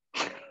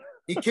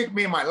he kicked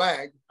me in my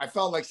leg. I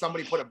felt like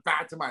somebody put a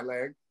bat to my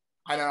leg,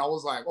 and then I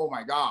was like, oh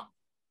my God.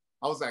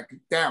 I was like,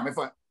 damn, I'm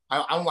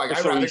like,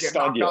 I'd rather get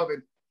knocked out.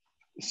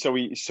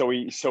 he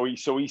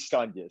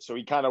stunned you. So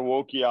he kind of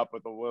woke you up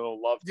with a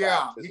little love.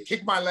 Yeah, he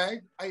kicked my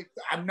leg.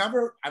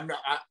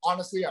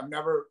 Honestly, I've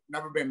never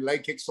been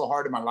leg kicked so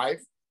hard in my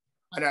life.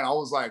 And then I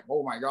was like,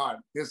 oh my God,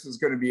 this is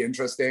going to be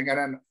interesting. And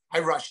then I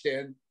rushed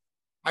in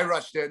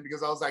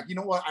because I was like, you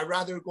know what? I'd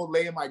rather go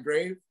lay in my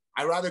grave.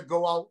 I'd rather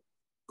go out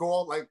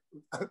like,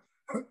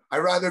 I'd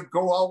rather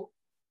go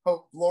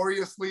out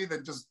gloriously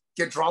than just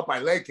get dropped by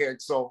leg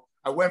kicks. So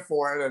I went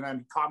for it and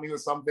then caught me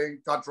with something,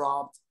 got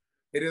dropped.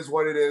 It is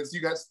what it is.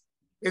 You guys,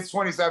 it's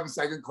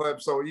 27-second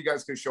clip, so you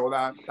guys can show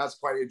that. That's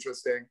quite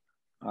interesting.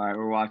 All right,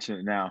 we're watching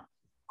it now.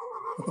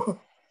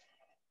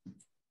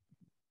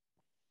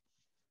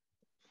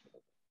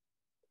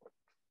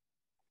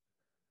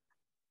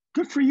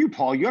 Good for you,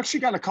 Paul. You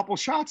actually got a couple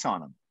shots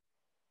on him.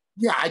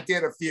 Yeah, I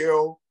did a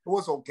few. It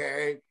was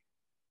okay.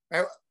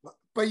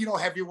 But you know,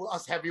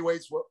 us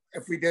heavyweights,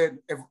 if we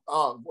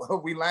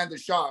land the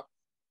shot,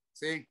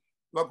 see,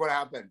 look what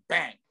happened.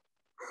 Bang.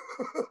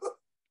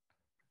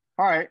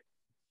 All right.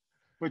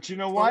 But you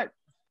know what?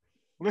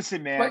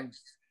 Listen, man,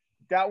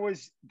 that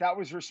was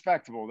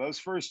respectable. Those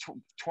first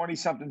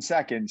 20-something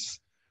seconds,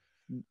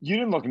 you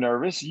didn't look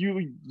nervous.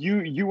 You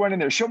went in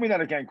there. Show me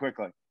that again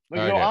quickly.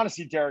 Like, okay.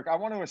 Honestly, Derek, I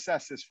want to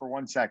assess this for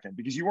 1 second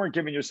because you weren't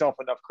giving yourself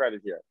enough credit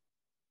here.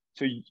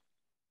 So you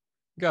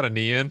got a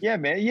knee in. Yeah,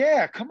 man.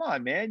 Yeah, come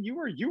on, man. You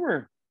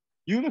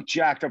look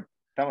jacked up.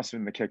 That must have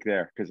been the kick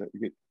there because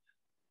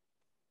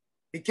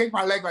he kicked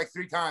my leg like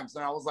 3 times,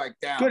 and I was like,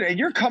 damn. Good, and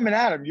you're coming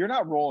at him. You're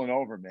not rolling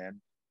over, man.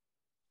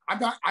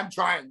 I'm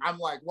trying. I'm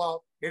like,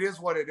 well, it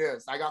is what it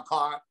is. I got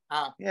caught.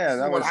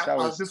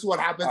 This is what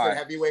happens in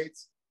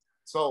heavyweights.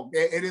 So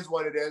it is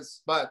what it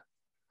is. But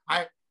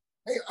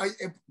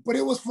but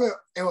it was for.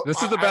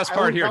 This is the best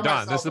part here,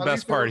 Don. This is the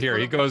best part here.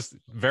 He goes,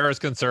 Vera's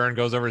concerned,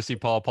 goes over to see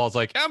Paul. Paul's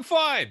like, I'm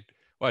fine.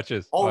 Watch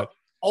this.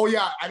 Oh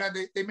yeah, and then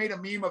they made a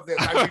meme of this.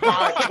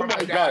 Oh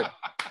my God.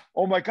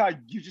 Oh my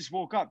God, you just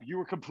woke up. You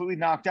were completely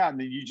knocked out, and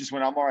then you just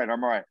went, I'm all right,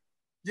 I'm all right.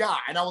 Yeah,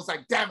 and I was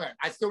like, damn it.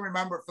 I still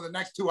remember for the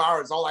next 2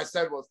 hours, all I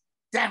said was,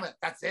 damn it,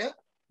 that's it?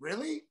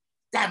 Really?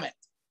 Damn it.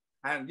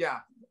 And yeah,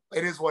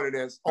 it is what it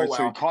is. Oh, well.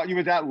 So he caught you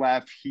with that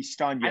left, he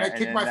stunned you. And I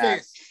kicked my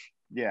face.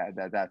 Yeah,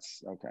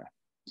 that's okay.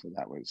 So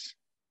that was.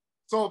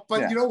 So,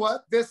 but you know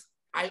what?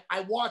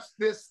 I watched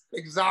this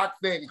exact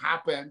thing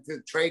happen to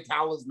Trey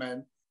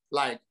Talisman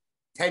like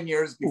 10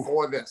 years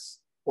before this.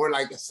 Or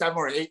like 7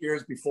 or 8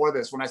 years before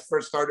this, when I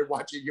first started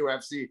watching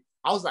UFC.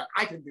 I was like,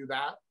 I can do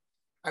that.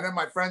 And then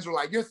my friends were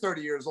like, you're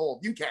 30 years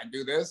old. You can't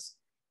do this.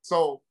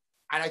 So,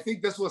 and I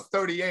think this was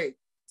 38.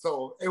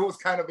 So it was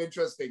kind of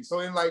interesting. So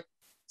in like,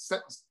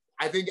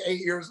 I think 8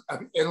 years,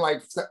 in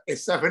like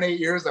 7, 8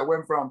 years, I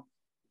went from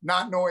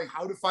not knowing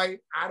how to fight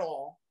at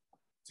all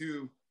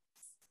to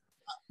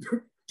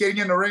getting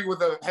in the ring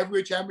with a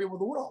heavyweight champion of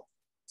the world.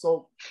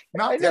 So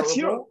not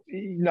terrible.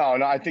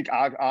 No, I think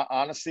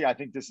honestly, I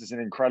think this is an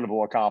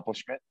incredible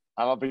accomplishment.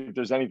 I don't think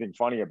there's anything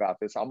funny about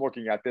this. I'm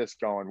looking at this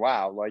going,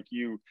 wow, like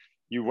you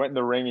went in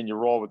the ring and you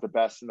roll with the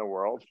best in the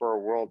world for a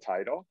world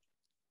title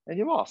and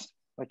you lost.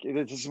 Like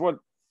this is what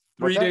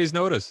 3 days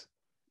notice.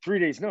 3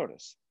 days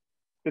notice.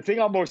 The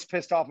thing I'm most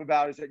pissed off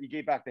about is that you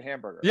gave back the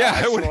hamburger. Yeah,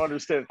 I still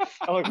understand.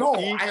 I'm like, no,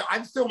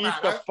 I'm still eat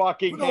mad. the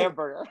fucking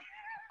hamburger.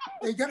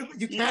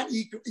 You can't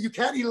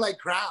eat like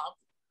crap.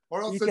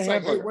 Or else it's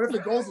like, hey, what if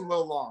it goes a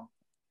little long?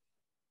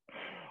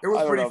 It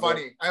was pretty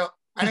funny.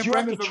 And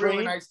Brendan's a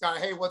really nice guy.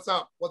 Hey, what's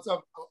up? What's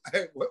up?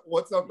 Hey,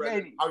 what's up,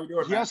 Brendan? How you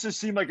doing? He also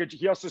seemed like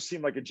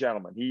a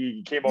gentleman.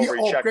 He came over.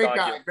 He checked great on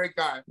guy, you. great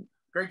guy.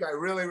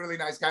 Really, really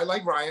nice guy.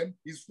 Like Ryan,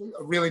 he's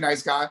a really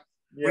nice guy.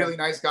 Yeah. Really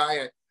nice guy.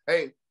 And,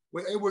 hey,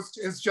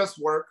 it's just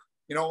work.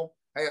 You know,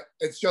 hey,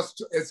 it's just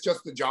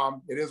the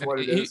job. It is what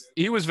it is.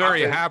 He was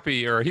very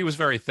happy, or he was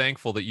very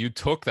thankful that you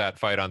took that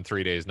fight on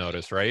 3 days'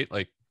 notice, right?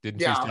 Like.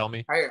 Didn't you tell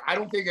me? I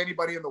don't think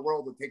anybody in the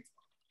world would take.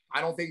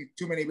 I don't think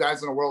too many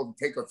guys in the world would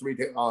take a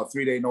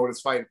 3 day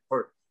notice fight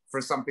for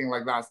something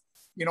like that.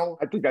 You know,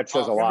 I think that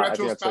says a lot. I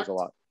think that says a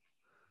lot.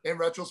 In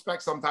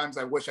retrospect, sometimes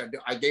I wish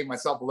I gave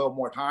myself a little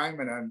more time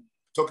and then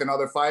took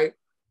another fight.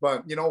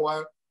 But you know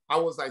what? I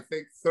was, I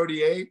think,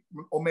 38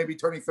 or maybe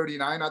turning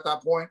 39 at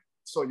that point.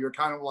 So you're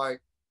kind of like,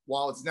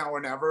 well, it's now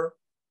or never,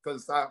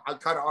 because I'm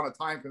kind of on a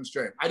time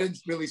constraint. I didn't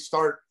really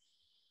start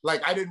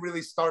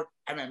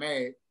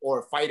MMA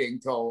or fighting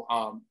till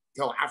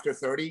after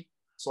 30.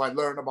 So I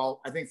learned about,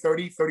 I think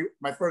 30,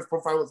 my first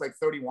pro fight was like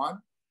 31.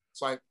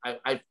 So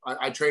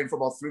I trained for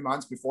about 3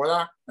 months before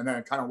that. And then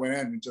I kind of went in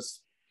and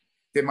just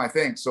did my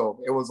thing. So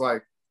it was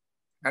like,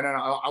 and then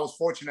I was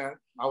fortunate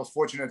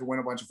to win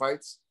a bunch of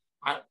fights.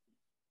 I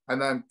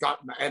got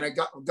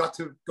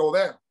to go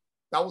there.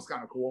 That was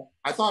kind of cool.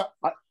 I thought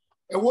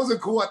it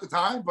wasn't cool at the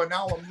time, but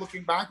now I'm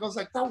looking back, I was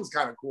like, that was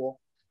kind of cool.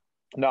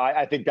 No,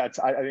 I think that's.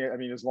 I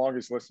mean, as long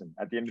as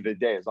at the end of the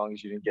day, as long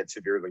as you didn't get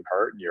severely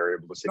hurt and you're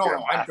able to sit there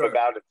and laugh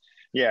about it,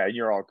 yeah,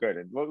 you're all good.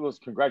 And let's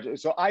congratulate.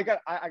 So I got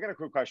a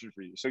quick question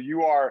for you. So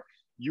you are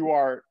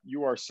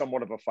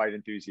somewhat of a fight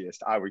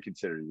enthusiast. I would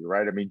consider you,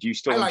 right? I mean, do you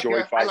still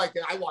enjoy fighting? I like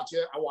it. I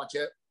watch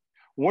it.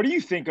 What do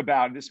you think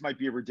about, this might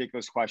be a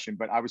ridiculous question,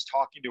 but I was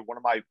talking to one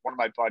of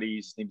my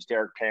buddies, his name's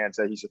Derek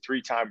Panza. He's a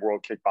 3-time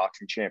world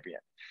kickboxing champion,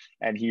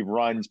 and he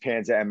runs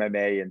Panza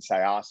MMA in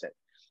Syosset.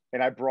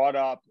 And I brought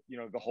up,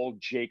 the whole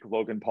Jake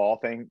Logan Paul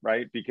thing,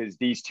 right? Because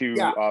these two,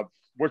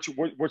 which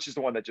is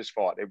the one that just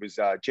fought? It was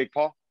Jake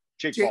Paul?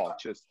 Jake Paul,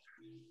 just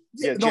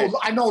no, Jake.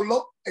 I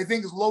know. I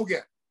think it's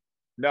Logan.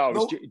 No, it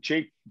was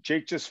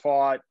Jake just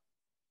fought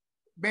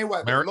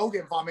Mayweather.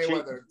 Logan fought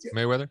Mayweather.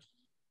 Mayweather.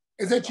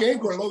 Is it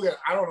Jake or Logan?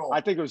 I don't know.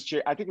 I think it was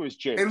Jake.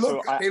 They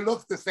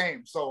look the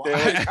same. So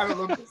they kind of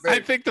look the same.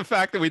 I think the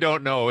fact that we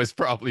don't know is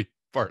probably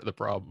part of the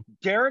problem.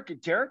 Derek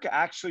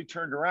actually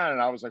turned around,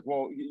 and I was like,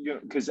 well,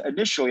 because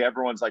initially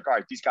everyone's like, all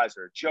right, these guys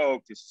are a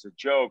joke. This is a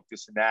joke,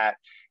 this and that.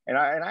 And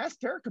I asked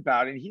Derek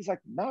about it, and he's like,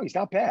 no, he's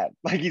not bad.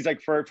 Like, he's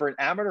like, for an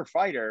amateur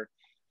fighter,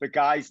 the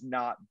guy's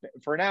not,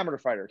 for an amateur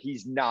fighter,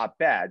 he's not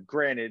bad.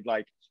 Granted,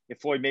 like, if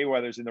Floyd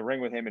Mayweather's in the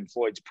ring with him in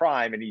Floyd's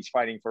prime and he's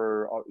fighting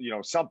for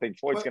something,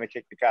 Floyd's going to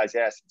kick the guy's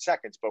ass in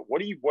seconds. But what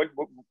do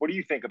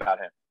you think about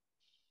him?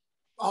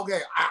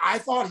 Okay, I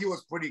thought he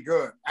was pretty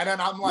good, and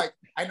then I'm like,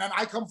 and then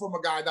I come from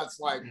a guy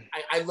that's like,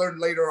 I learned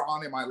later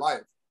on in my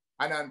life,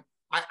 and then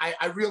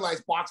I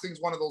realized boxing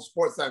is one of those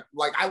sports that,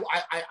 like, I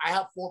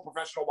have 4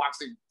 professional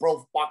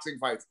pro boxing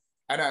fights,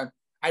 and then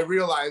I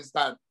realized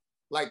that,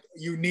 like,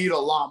 you need a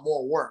lot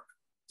more work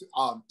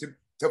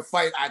to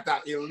fight at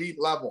that elite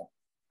level,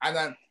 and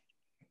then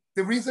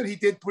the reason he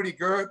did pretty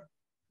good,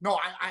 no,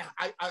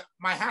 I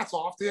my hat's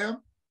off to him,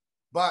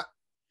 but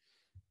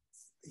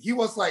he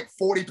was like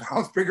 40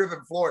 pounds bigger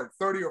than Floyd,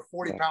 30 or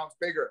 40 pounds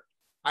bigger.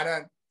 And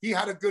then he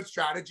had a good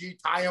strategy,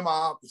 tie him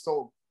up,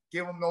 so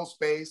give him no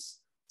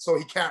space, so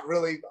he can't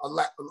really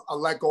let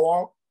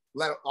off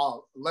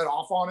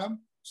on him.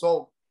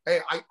 So, hey,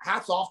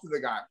 hats off to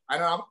the guy.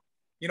 And I'm,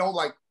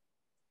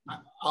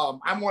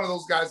 I'm one of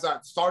those guys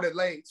that started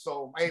late.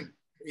 So, hey,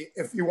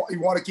 if you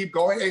want to keep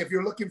going, hey, if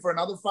you're looking for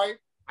another fight,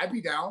 I'd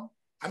be down.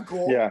 I'm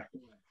cool. Yeah.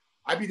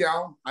 I'd be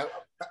down.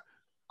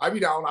 I'd be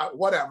down.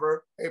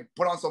 Whatever. Hey,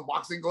 put on some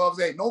boxing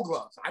gloves. Hey, no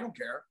gloves. I don't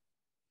care.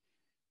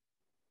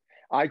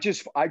 I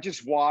just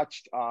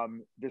watched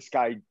this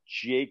guy,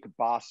 Jake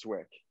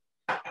Boswick,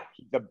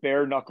 the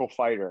bare knuckle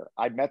fighter.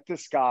 I met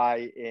this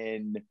guy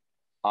in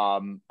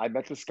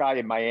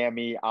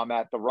Miami. I'm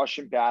at the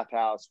Russian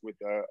bathhouse with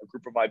a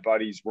group of my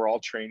buddies. We're all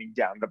training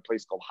down at a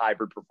place called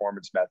Hybrid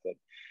Performance Method.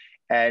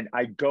 And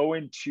I go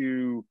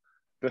into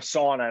the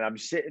sauna and I'm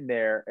sitting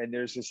there, and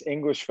there's this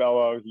English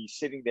fellow. He's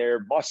sitting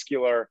there,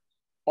 muscular,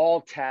 all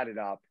tatted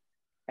up,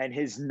 and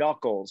his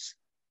knuckles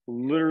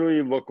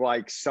literally look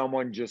like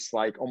someone just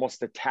like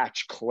almost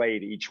attached clay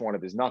to each one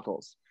of his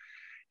knuckles.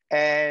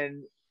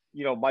 And,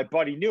 my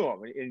buddy knew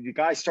him, and the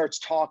guy starts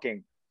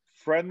talking,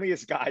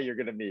 friendliest guy you're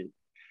going to meet.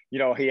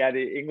 He had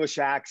an English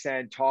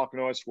accent, talking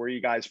to us. Where are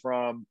you guys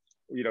from?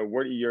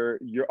 What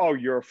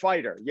you're a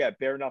fighter. Yeah.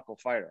 Bare knuckle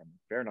fighter. I'm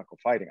bare knuckle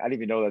fighting. I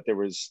didn't even know that there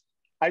was,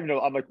 I'm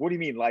like, what do you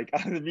mean? Like,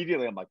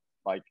 immediately I'm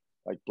like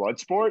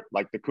Bloodsport,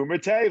 like the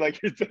Kumite,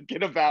 like you're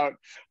thinking about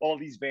all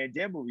these Van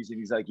Damme movies. And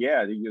he's like,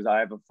 yeah, he goes, I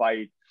have a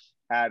fight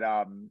at,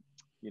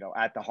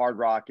 at the Hard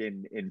Rock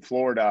in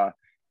Florida.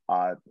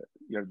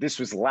 This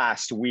was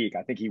last week.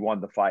 I think he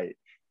won the fight.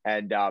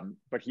 And,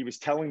 but he was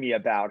telling me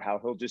about how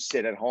he'll just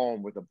sit at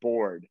home with a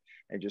board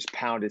and just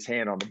pound his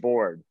hand on the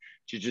board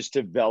to just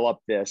develop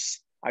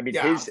this. I mean,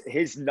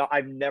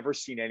 I've never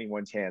seen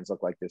anyone's hands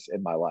look like this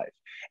in my life.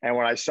 And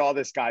when I saw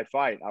this guy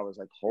fight, I was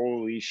like,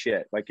 holy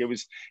shit. Like it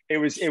was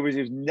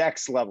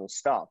next level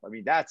stuff. I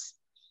mean, that's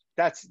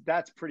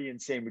pretty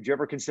insane. Would you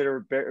ever consider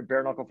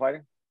bare knuckle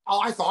fighting?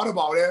 Oh, I thought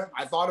about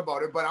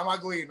it, but I'm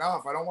ugly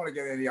enough. I don't want to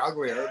get any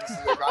uglier. This is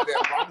a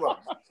goddamn problem.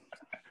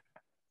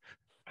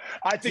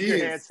 I think you're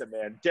handsome,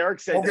 man. Derek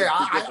said, okay,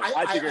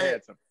 I think you're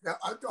handsome.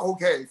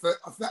 Okay,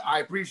 I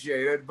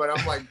appreciate it, but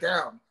I'm like,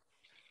 damn.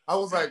 I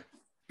was like,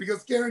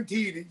 because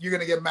guaranteed you're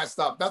gonna get messed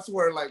up. That's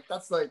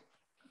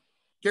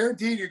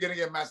guaranteed you're gonna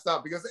get messed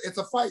up because it's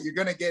a fight. You're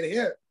gonna get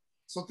hit.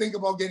 So think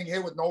about getting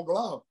hit with no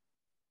glove.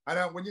 And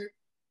then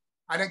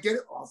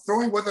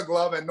throwing with a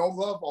glove and no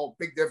glove,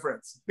 big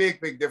difference.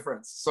 Big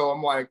difference. So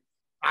I'm like,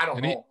 I don't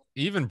know.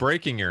 Even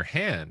breaking your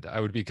hand,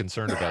 I would be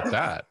concerned about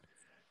that.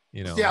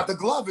 Yeah, the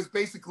glove is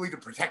basically to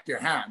protect your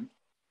hand,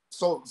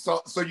 so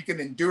you can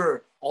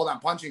endure all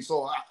that punching.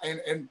 So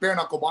in bare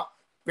knuckle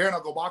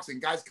boxing,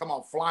 guys come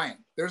out flying.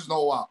 There's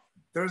no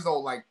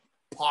like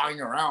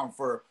pawing around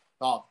for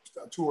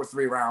 2 or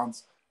 3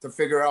 rounds to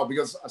figure out,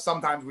 because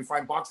sometimes we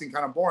find boxing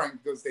kind of boring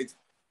because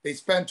they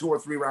spend 2 or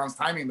 3 rounds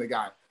timing the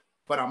guy.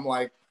 But I'm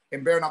like,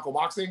 in bare knuckle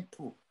boxing,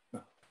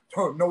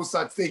 no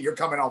such thing. You're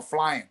coming out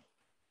flying.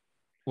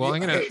 Well,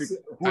 I'm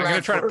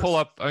gonna try to pull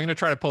up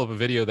a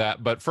video of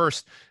that. But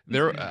first,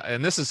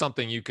 and this is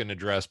something you can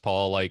address,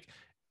 Paul. Like,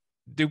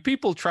 do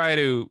people try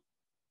to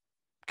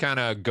kind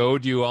of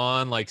goad you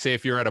on? Like, say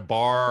if you're at a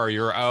bar or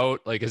you're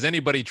out, like, has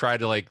anybody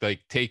tried to like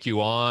take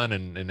you on,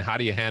 and how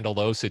do you handle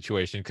those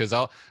situations? Because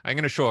I'm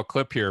gonna show a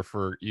clip here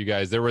for you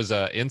guys. There was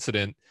a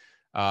incident,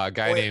 a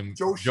guy named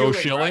Joe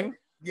Schilling.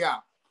 Right?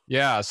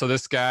 Yeah, so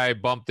this guy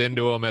bumped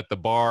into him at the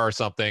bar or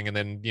something, and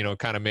then, you know,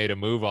 kind of made a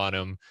move on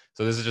him.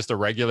 So this is just a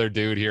regular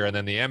dude here, and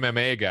then the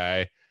MMA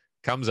guy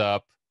comes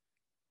up,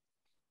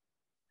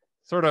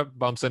 sort of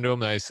bumps into him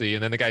nicely,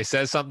 and then the guy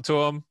says something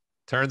to him,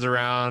 turns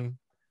around,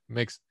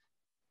 makes.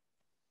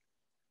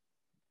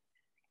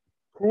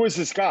 Who is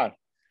this guy?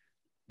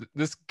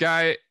 This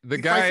guy, the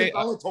He guy.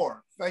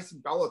 Fights in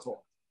Bellator.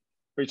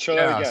 Wait, show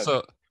that again.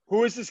 So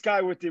who is this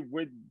guy with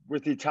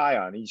the tie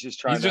on? He's just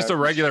trying. He's just a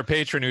regular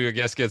patron who I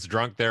guess gets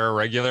drunk there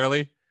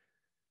regularly.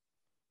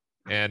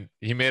 And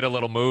he made a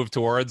little move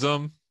towards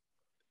him.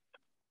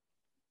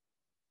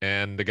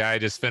 And the guy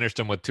just finished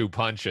him with 2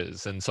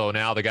 punches. And so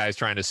now the guy's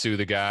trying to sue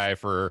the guy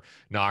for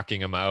knocking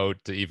him out,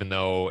 even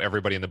though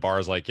everybody in the bar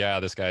is like,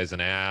 yeah, this guy's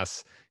an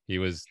ass. He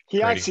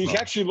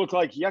actually looked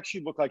like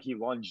he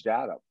lunged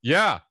at him.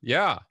 Yeah.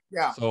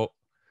 So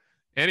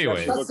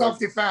anyway, that's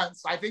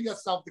self-defense. I think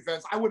that's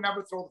self-defense. I would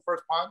never throw the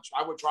first punch.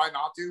 I would try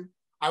not to.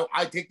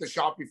 I take the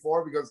shot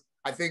before because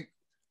I think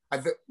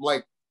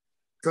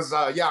because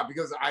I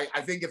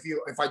think if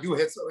you're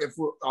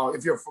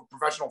a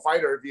professional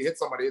fighter, if you hit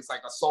somebody, it's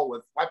like assault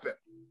with weapon.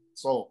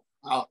 So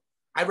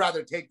I'd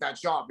rather take that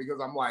shot because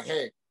I'm like,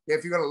 hey,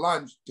 if you're gonna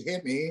lunge to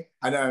hit me,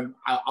 and then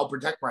I'll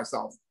protect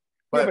myself.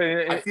 But,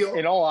 I feel,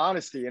 in all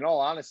honesty,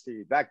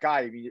 that guy,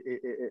 I mean,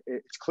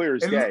 it's clear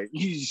as day.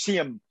 You see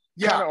him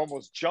kind of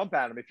almost jump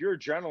at him. If your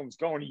adrenaline's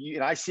going,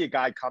 and I see a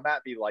guy come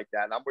at me like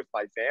that, and I'm with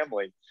my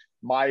family,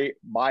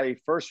 my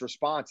first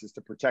response is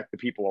to protect the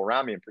people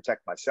around me and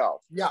protect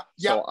myself. Yeah.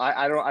 So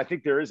I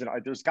think there's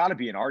got to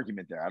be an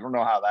argument there. I don't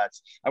know how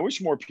that's. I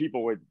wish more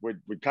people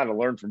would kind of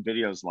learn from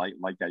videos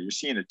like that. You're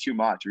seeing it too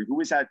much. Who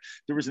was that?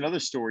 There was another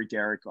story,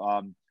 Derek.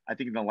 I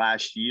think in the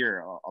last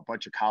year, a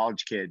bunch of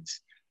college kids.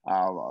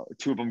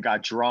 2 of them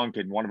got drunk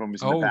and one of them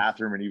was in the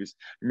bathroom and he was,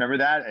 remember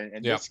that?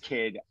 And this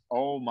kid,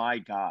 oh my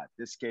God,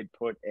 this kid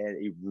put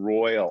a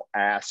royal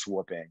ass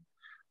whooping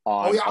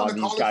on, on the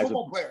these college guys.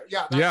 Football player.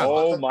 Yeah.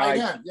 Oh my.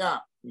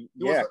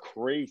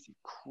 Crazy.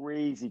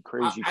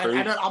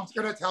 And I'm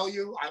going to tell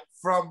you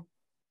from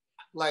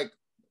like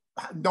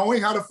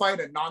knowing how to fight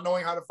and not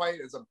knowing how to fight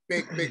is a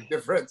big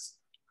difference.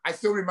 I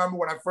still remember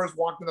when I first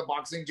walked in the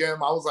boxing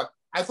gym, I was like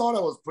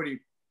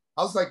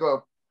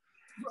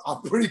a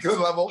pretty good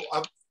level,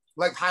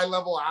 like high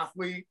level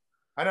athlete.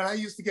 And then I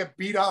used to get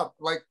beat up.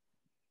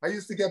 I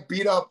used to get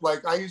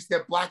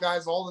black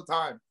eyes all the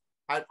time.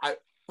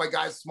 By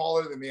guys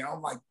smaller than me. And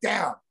I'm like,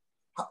 damn,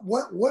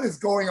 what is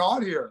going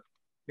on here?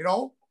 You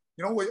know,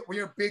 when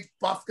you're a big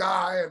buff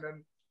guy and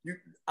then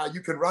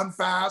you can run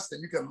fast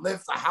and you can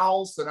lift a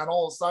house, and then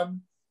all of a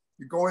sudden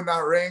you go in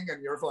that ring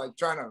and you're like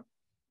trying to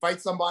fight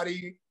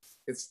somebody.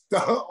 It's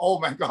oh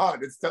my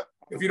God!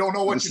 If you don't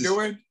know what you're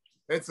doing,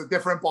 it's a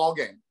different ball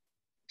game.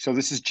 So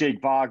this is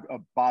Jake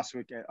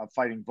Boswick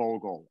fighting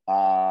Vogel,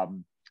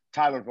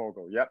 Tyler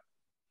Vogel. Yep.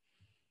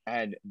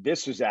 And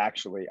this was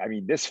actually, I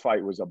mean, this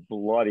fight was a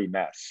bloody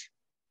mess.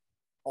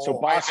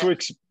 So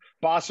Boswick's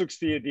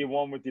the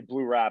one with the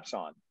blue wraps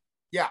on.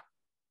 Yeah.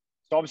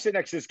 So I'm sitting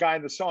next to this guy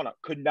in the sauna.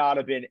 Could not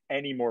have been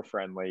any more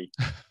friendly.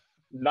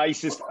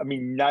 nicest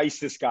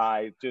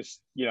guy, just,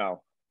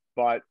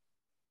 but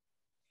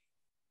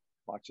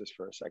watch this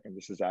for a second.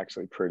 This is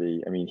actually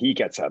pretty. I mean, he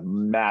gets a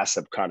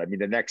massive cut. I mean,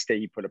 the next day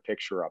he put a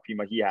picture up.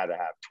 He had to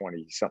have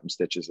 20 something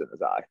stitches in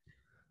his eye.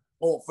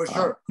 Oh, for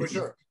sure.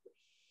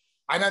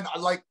 And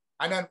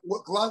then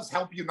what gloves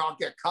help you not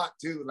get cut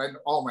too. And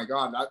oh my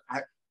God,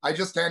 I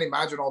just can't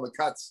imagine all the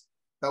cuts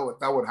that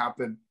would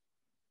happen.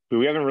 But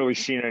we haven't really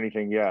seen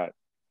anything yet.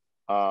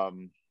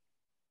 And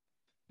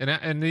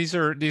these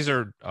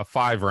are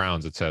 5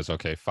 rounds. It says,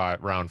 okay,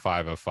 round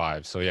 5 of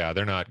 5. So yeah,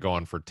 they're not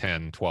going for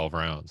 10, 12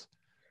 rounds.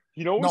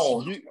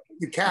 No,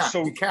 you can't.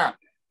 So you can't.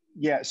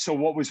 Yeah. So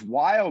what was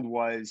wild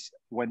was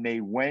when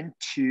they went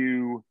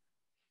to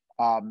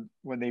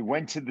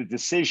the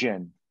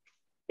decision,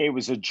 it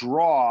was a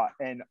draw,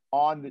 and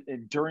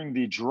during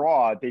the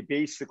draw, they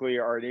basically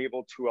are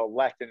able to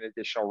elect an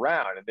additional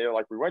round. And they're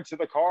like, we went to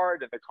the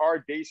card, and the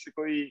card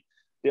basically,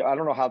 I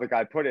don't know how the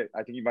guy put it.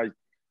 I think you might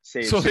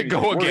say. So they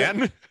go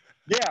again?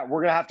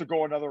 We're gonna have to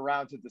go another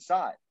round to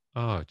decide.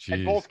 Oh, geez.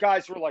 And both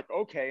guys were like,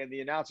 okay, and the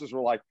announcers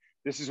were like,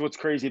 this is what's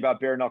crazy about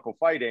bare knuckle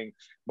fighting.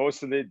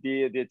 Most of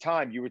the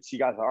time you would see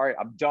guys, all right,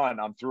 I'm done,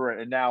 I'm through it.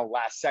 And now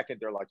last second,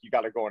 they're like, you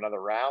got to go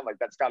another round. Like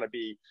that's got to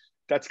be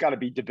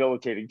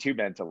debilitating too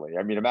mentally.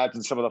 I mean,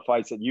 imagine some of the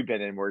fights that you've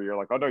been in where you're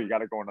like, oh no, you got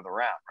to go another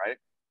round, right?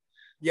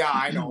 Yeah,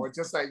 I know. It's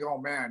just like, oh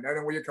man. And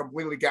then when you're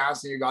completely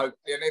gassed and and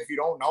if you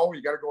don't know,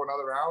 you got to go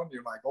another round.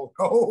 You're like, oh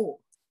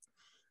no.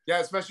 Yeah,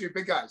 especially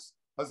big guys.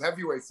 As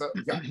heavyweights,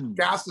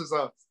 gas is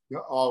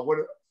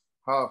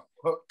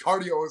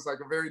cardio is like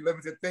a very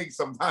limited thing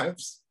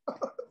sometimes.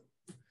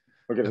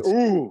 Look at it.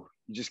 Ooh,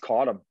 you just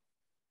caught him.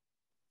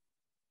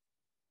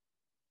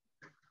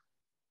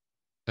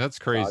 That's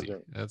crazy.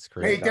 That's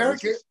crazy. Hey,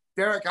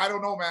 Derek, I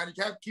don't know, man. You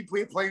can't keep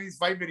playing these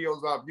fight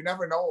videos up. You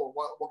never know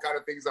what kind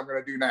of things I'm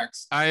going to do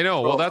next. I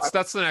know. Well, that's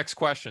the next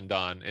question,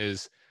 Don,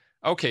 is,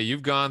 okay,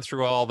 you've gone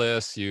through all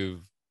this.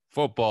 You've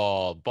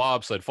football,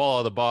 bobsled,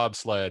 follow the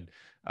bobsled,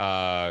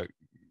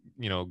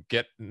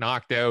 get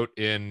knocked out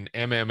in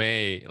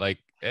MMA, like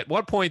at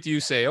what point do you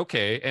say,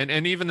 okay,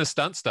 and even the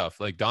stunt stuff,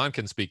 like Don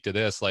can speak to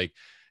this, like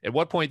at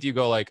what point do you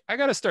go like, I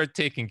got to start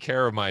taking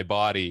care of my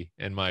body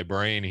and my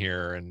brain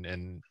here?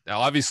 And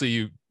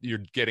obviously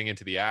you're getting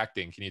into the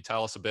acting. Can you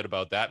tell us a bit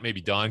about that?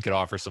 Maybe Don could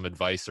offer some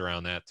advice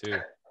around that too.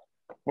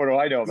 What do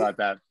I know about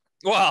that?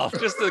 Well,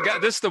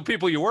 just the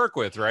people you work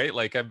with, right?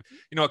 Like,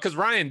 because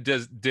Ryan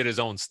did his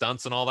own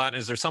stunts and all that. And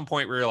is there some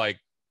point where you're like,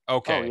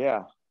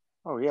 okay,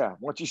 oh yeah,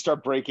 once you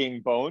start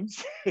breaking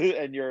bones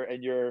and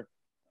you're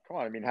come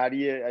on, I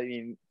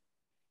mean,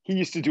 he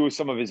used to do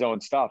some of his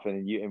own stuff,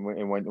 and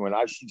when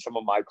I've seen some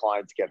of my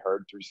clients get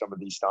hurt through some of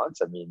these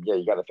stunts, I mean, yeah,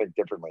 you got to think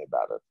differently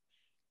about it.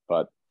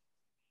 But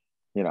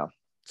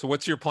so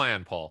what's your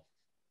plan, Paul?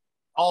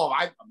 Oh,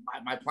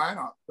 my plan.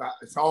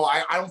 So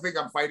I don't think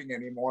I'm fighting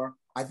anymore.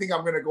 I think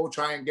I'm gonna go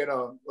try and get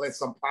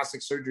some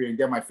plastic surgery and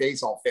get my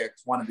face all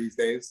fixed one of these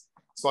days,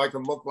 so I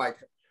can look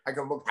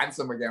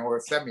handsome again, or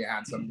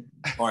semi-handsome,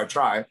 or I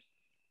try.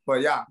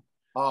 But yeah,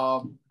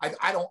 I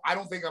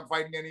don't think I'm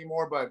fighting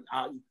anymore.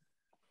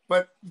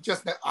 But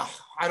just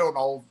I don't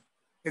know.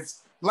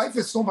 Life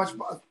is so much.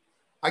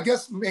 I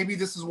guess maybe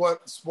this is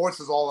what sports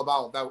is all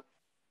about. That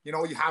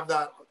you have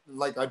that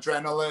like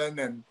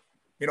adrenaline and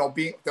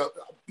being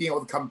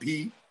able to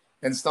compete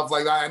and stuff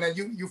like that. And then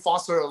you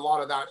foster a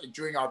lot of that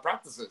during our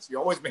practices. You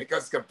always make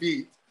us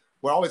compete.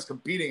 We're always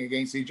competing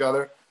against each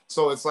other.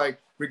 So it's like,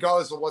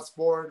 regardless of what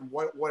sport,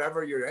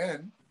 whatever you're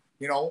in,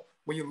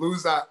 when you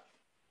lose that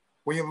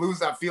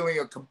feeling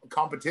of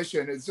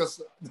competition, it's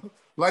just,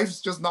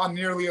 life's just not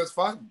nearly as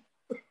fun.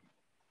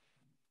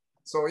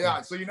 So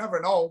yeah, so you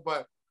never know,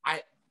 but I'm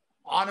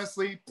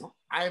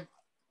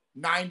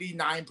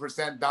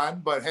 99%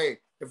 done. But hey,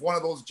 if one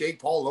of those Jake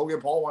Paul, Logan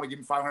Paul want to give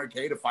me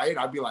 $500K to fight,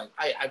 I'd be like,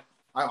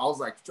 I was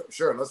like,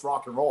 sure, let's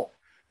rock and roll.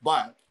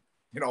 But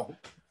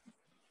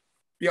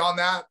beyond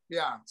that,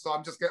 yeah. So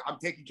I'm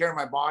taking care of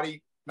my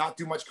body, not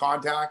too much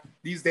contact.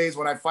 These days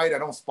when I fight, I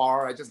don't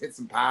spar. I just hit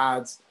some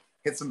pads,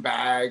 hit some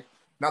bag,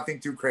 nothing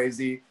too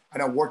crazy.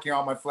 And I'm working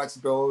on my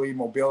flexibility,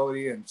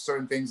 mobility, and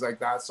certain things like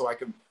that, so I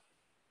can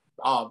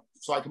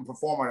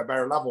perform at a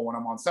better level when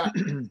I'm on set,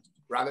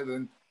 rather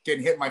than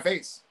getting hit in my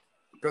face.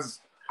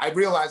 Because I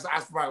realized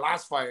after my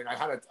last fight,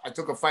 I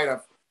took a fight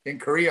in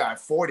Korea at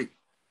 40,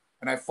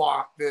 and I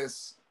fought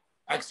this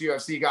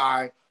ex-UFC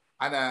guy,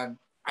 and then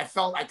I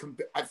felt I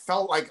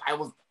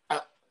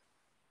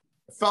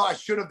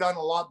should have done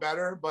a lot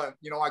better, but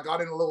I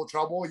got in a little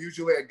trouble.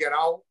 Usually I get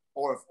out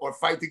or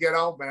fight to get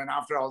out, but then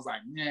after I was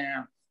like,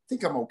 nah, I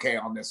think I'm okay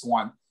on this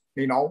one,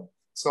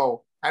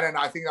 So, and then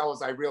I think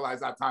I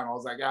realized that time I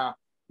was like, yeah,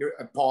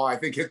 Paul, I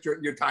think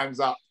your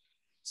time's up.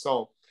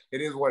 So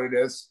it is what it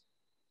is.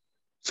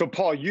 So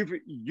Paul,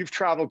 you've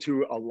traveled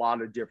to a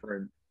lot of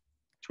different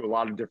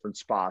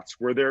spots.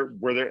 Were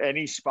there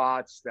any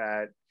spots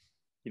that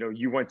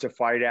you went to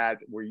fight at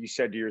where you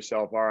said to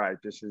yourself, all right,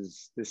 this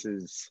is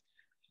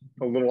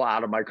a little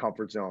out of my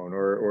comfort zone,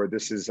 or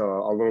this is a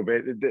little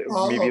bit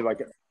maybe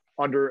like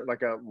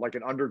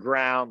an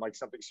underground, like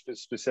something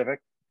specific?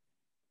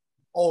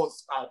 Oh,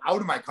 out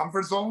of my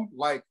comfort zone,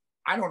 like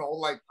I don't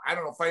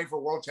know, fighting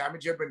for world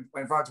championship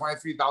in front of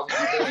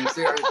 23,000 people and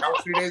sitting on your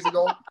couch 3 days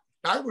ago.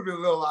 That would be a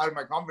little out of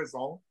my comfort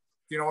zone.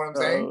 Do you know what I'm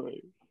saying?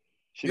 You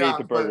should eat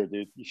the burger,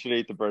 dude. You should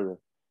eat the burger.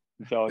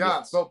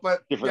 Yeah. So,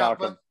 but outcome.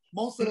 But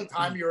most of the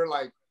time you're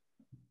like,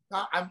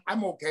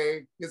 I'm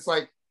okay. It's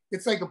like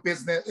a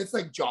business. It's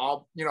like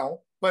job,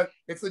 but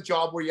it's a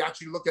job where you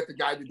actually look at the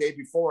guy the day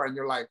before and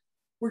you're like,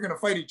 we're going to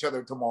fight each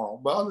other tomorrow.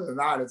 But other than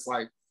that, it's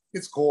like,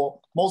 it's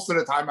cool. Most of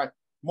the time,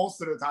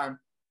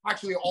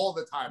 actually all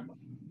the time,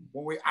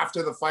 when we,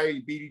 after the fight,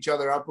 you beat each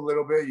other up a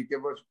little bit, you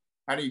give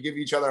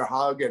each other a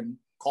hug and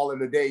call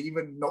it a day,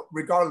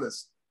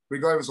 regardless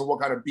of what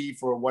kind of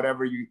beef or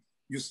whatever you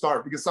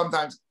start. Because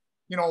sometimes,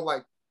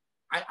 like,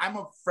 I'm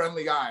a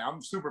friendly guy.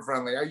 I'm super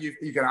friendly.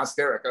 You can ask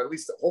Derek. At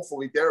least,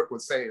 hopefully, Derek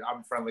would say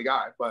I'm a friendly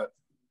guy. But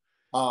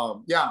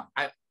yeah,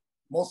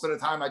 most of the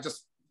time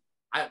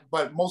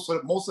but most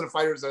of the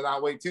fighters are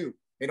that way too.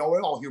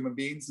 We're all human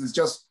beings. It's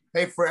just,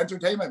 hey, for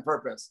entertainment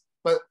purpose.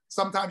 But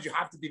sometimes you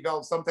have to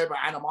develop some type of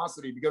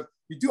animosity, because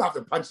you do have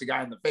to punch the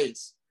guy in the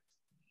face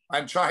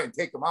and try and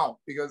take him out,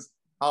 because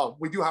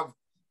we do have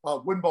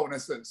win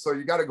bonuses. So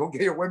you got to go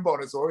get your win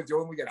bonus, or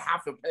you only get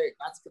half the pay.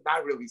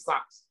 That really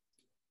sucks.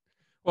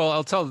 Well,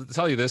 I'll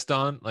tell you this,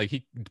 Don.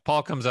 Like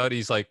Paul comes out,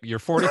 he's like, "You're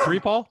 43,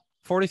 Paul?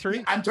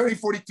 43?" I'm turning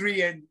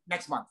 43 in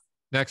next month.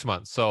 Next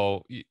month.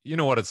 So you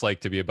know what it's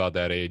like to be about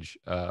that age,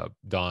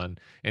 Don.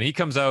 And he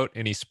comes out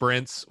and he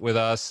sprints with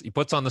us. He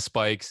puts on the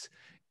spikes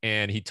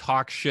and he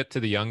talks shit to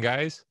the young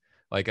guys.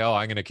 Like, oh,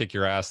 I'm gonna kick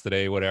your ass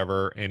today,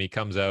 whatever. And he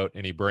comes out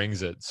and he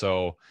brings it.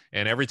 So,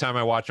 and every time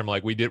I watch him,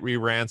 like we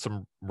ran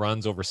some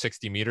runs over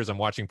 60 meters. I'm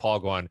watching Paul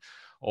going,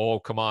 "Oh,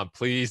 come on,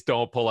 please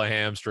don't pull a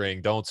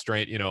hamstring, don't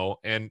strain,"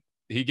 and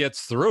he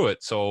gets through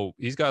it. So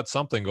he's got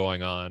something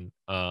going on.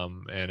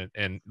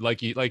 And like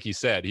he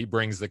said, he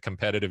brings the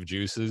competitive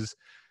juices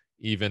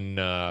even,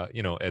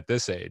 at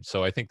this age.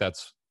 So I think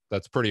that's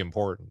pretty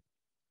important.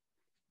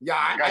 Yeah,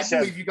 I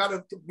believe you got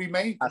to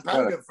remain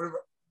competitive.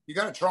 You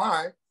got to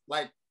try.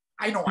 Like,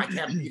 I know I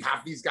can't beat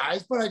half these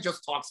guys, but I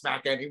just talk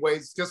smack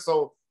anyways, just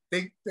so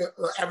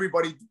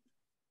everybody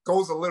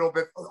goes a little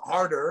bit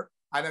harder,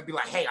 and then be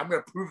like, hey, I'm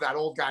going to prove that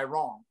old guy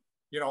wrong.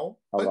 You know?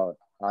 I love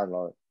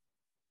it.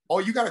 Oh,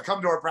 you got to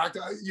come to our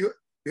practice. You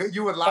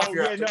would laugh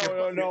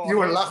you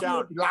would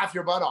laugh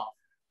your butt off.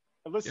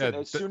 Listen,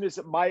 as soon as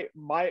my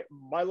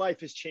life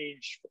has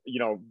changed,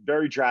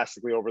 very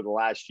drastically over the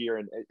last year,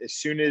 and as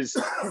soon as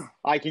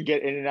I can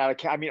get in and out of,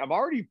 I'm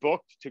already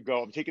booked to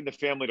go. I'm taking the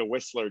family to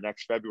Whistler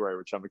next February,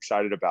 which I'm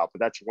excited about. But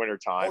that's winter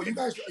time. Oh, you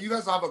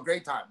guys have a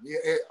great time.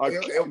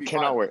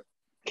 Cannot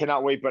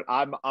wait. But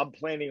I'm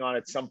planning on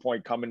at some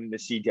point coming to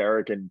see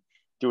Derek and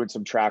doing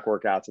some track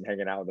workouts and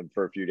hanging out with him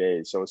for a few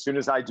days. So as soon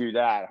as I do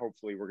that,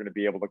 hopefully we're going to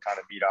be able to kind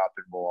of meet up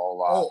and we'll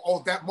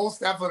all. That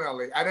most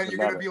definitely. And then you're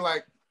going to be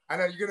like. I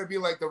know you're going to be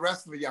like the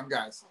rest of the young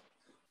guys.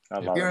 I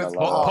love it.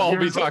 Paul will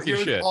be talking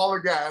shit. Paul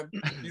again.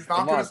 He's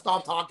not going to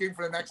stop talking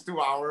for the next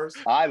 2 hours.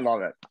 I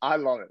love it.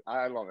 I'm going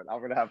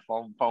to have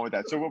fun with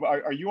that. So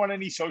are you on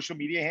any social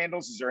media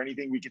handles? Is there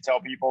anything we can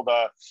tell people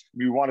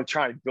we want to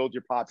try and build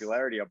your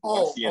popularity up?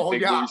 Yeah. My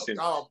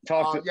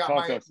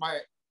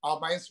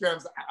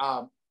Instagram's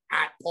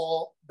at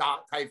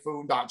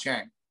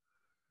paul.typhoon.cheng.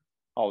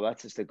 Oh,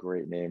 that's just a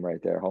great name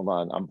right there. Hold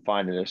on. I'm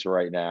finding this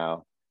right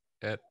now.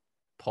 At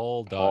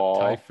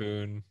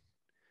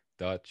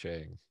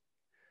Paul.Typhoon.Cheng.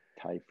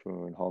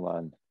 Typhoon. Hold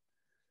on.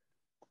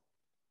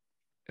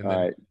 All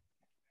right.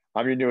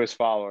 I'm your newest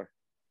follower.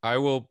 I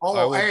will.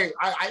 Hey,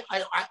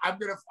 I'm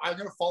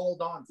gonna follow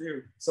Don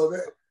too. So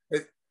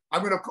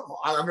I'm gonna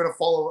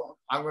follow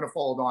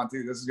Don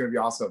too. This is gonna be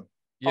awesome.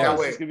 Yeah,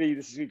 this is gonna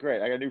be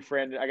great. I got a new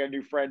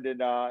friend in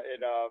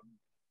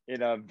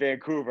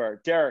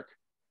Vancouver. Derek,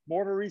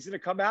 more of a reason to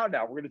come out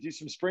now. We're gonna do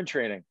some sprint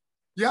training.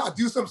 Yeah,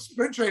 do some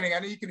sprint training,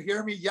 and you can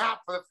hear me yap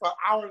for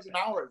hours and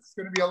hours. It's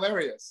going to be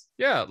hilarious.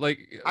 Yeah, like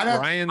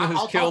Ryan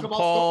has killed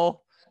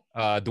Paul.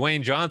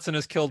 Dwayne Johnson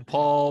has killed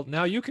Paul.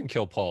 Now you can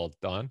kill Paul,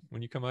 Don,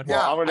 when you come out here.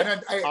 Yeah, and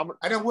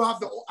then we'll have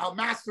the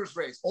Masters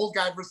race, old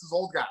guy versus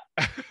old guy.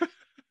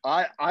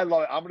 I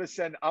love it.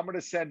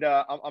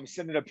 I'm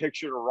sending a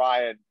picture to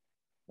Ryan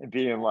and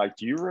being like,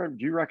 do you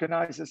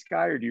recognize this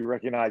guy or do you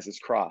recognize his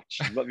crotch?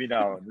 Let me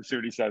know and see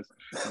what he says.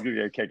 I'm gonna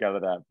get a kick out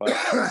of that. But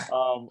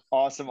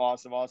awesome.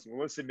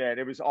 Listen, man,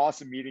 it was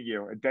awesome meeting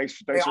you, and thanks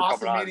for coming on.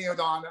 Awesome meeting you,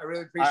 Don. I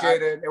really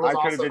appreciate it. It was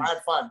awesome. I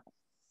had fun.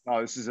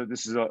 Oh, this is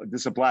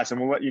a blast, and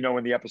we'll let you know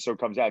when the episode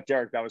comes out.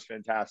 Derek, that was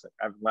fantastic.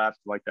 I haven't laughed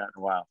like that in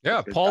a while.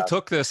 Yeah, Paul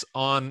took this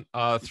on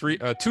 2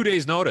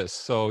 days notice,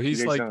 so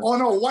he's like, oh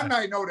no, 1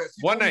 night notice.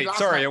 One night,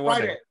 sorry,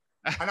 one night.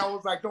 And I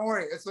was like, don't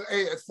worry, it's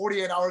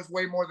 48 hours,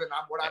 way more than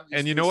what I'm used to.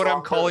 And you know what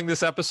I'm calling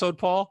this episode,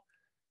 Paul?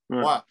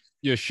 What?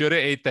 You should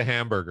have ate the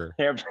hamburger.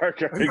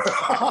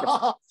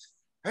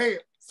 Hey,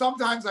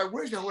 sometimes I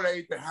wish I would have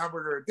ate the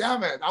hamburger.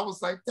 Damn it. I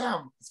was like,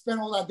 damn, spent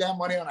all that damn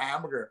money on a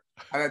hamburger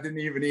and I didn't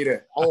even eat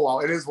it. Oh,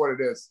 well, it is what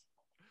it is.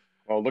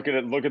 Well, look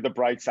at the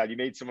bright side. You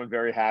made someone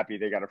very happy.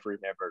 They got a free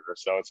hamburger,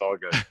 so it's all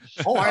good.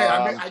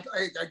 I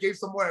gave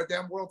someone a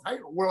damn world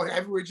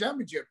heavyweight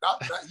championship.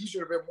 He should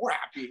have been more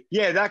happy.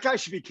 Yeah, that guy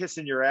should be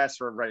kissing your ass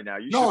for right now.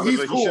 He's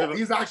cool.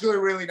 He's actually a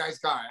really nice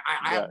guy.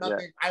 I have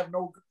nothing. I have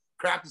no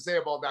crap to say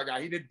about that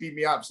guy. He did beat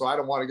me up, so I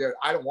don't want none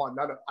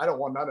of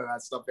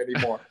that stuff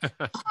anymore.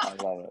 I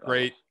love it.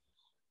 Great.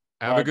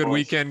 Have a good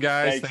weekend,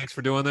 guys. Thanks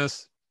for doing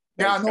this.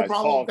 Yeah, no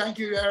problem. Thank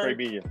you, Eric. Great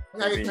meeting you.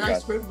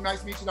 Nice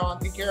meeting you, Don.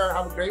 Take care.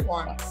 Have a great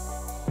one. Bye.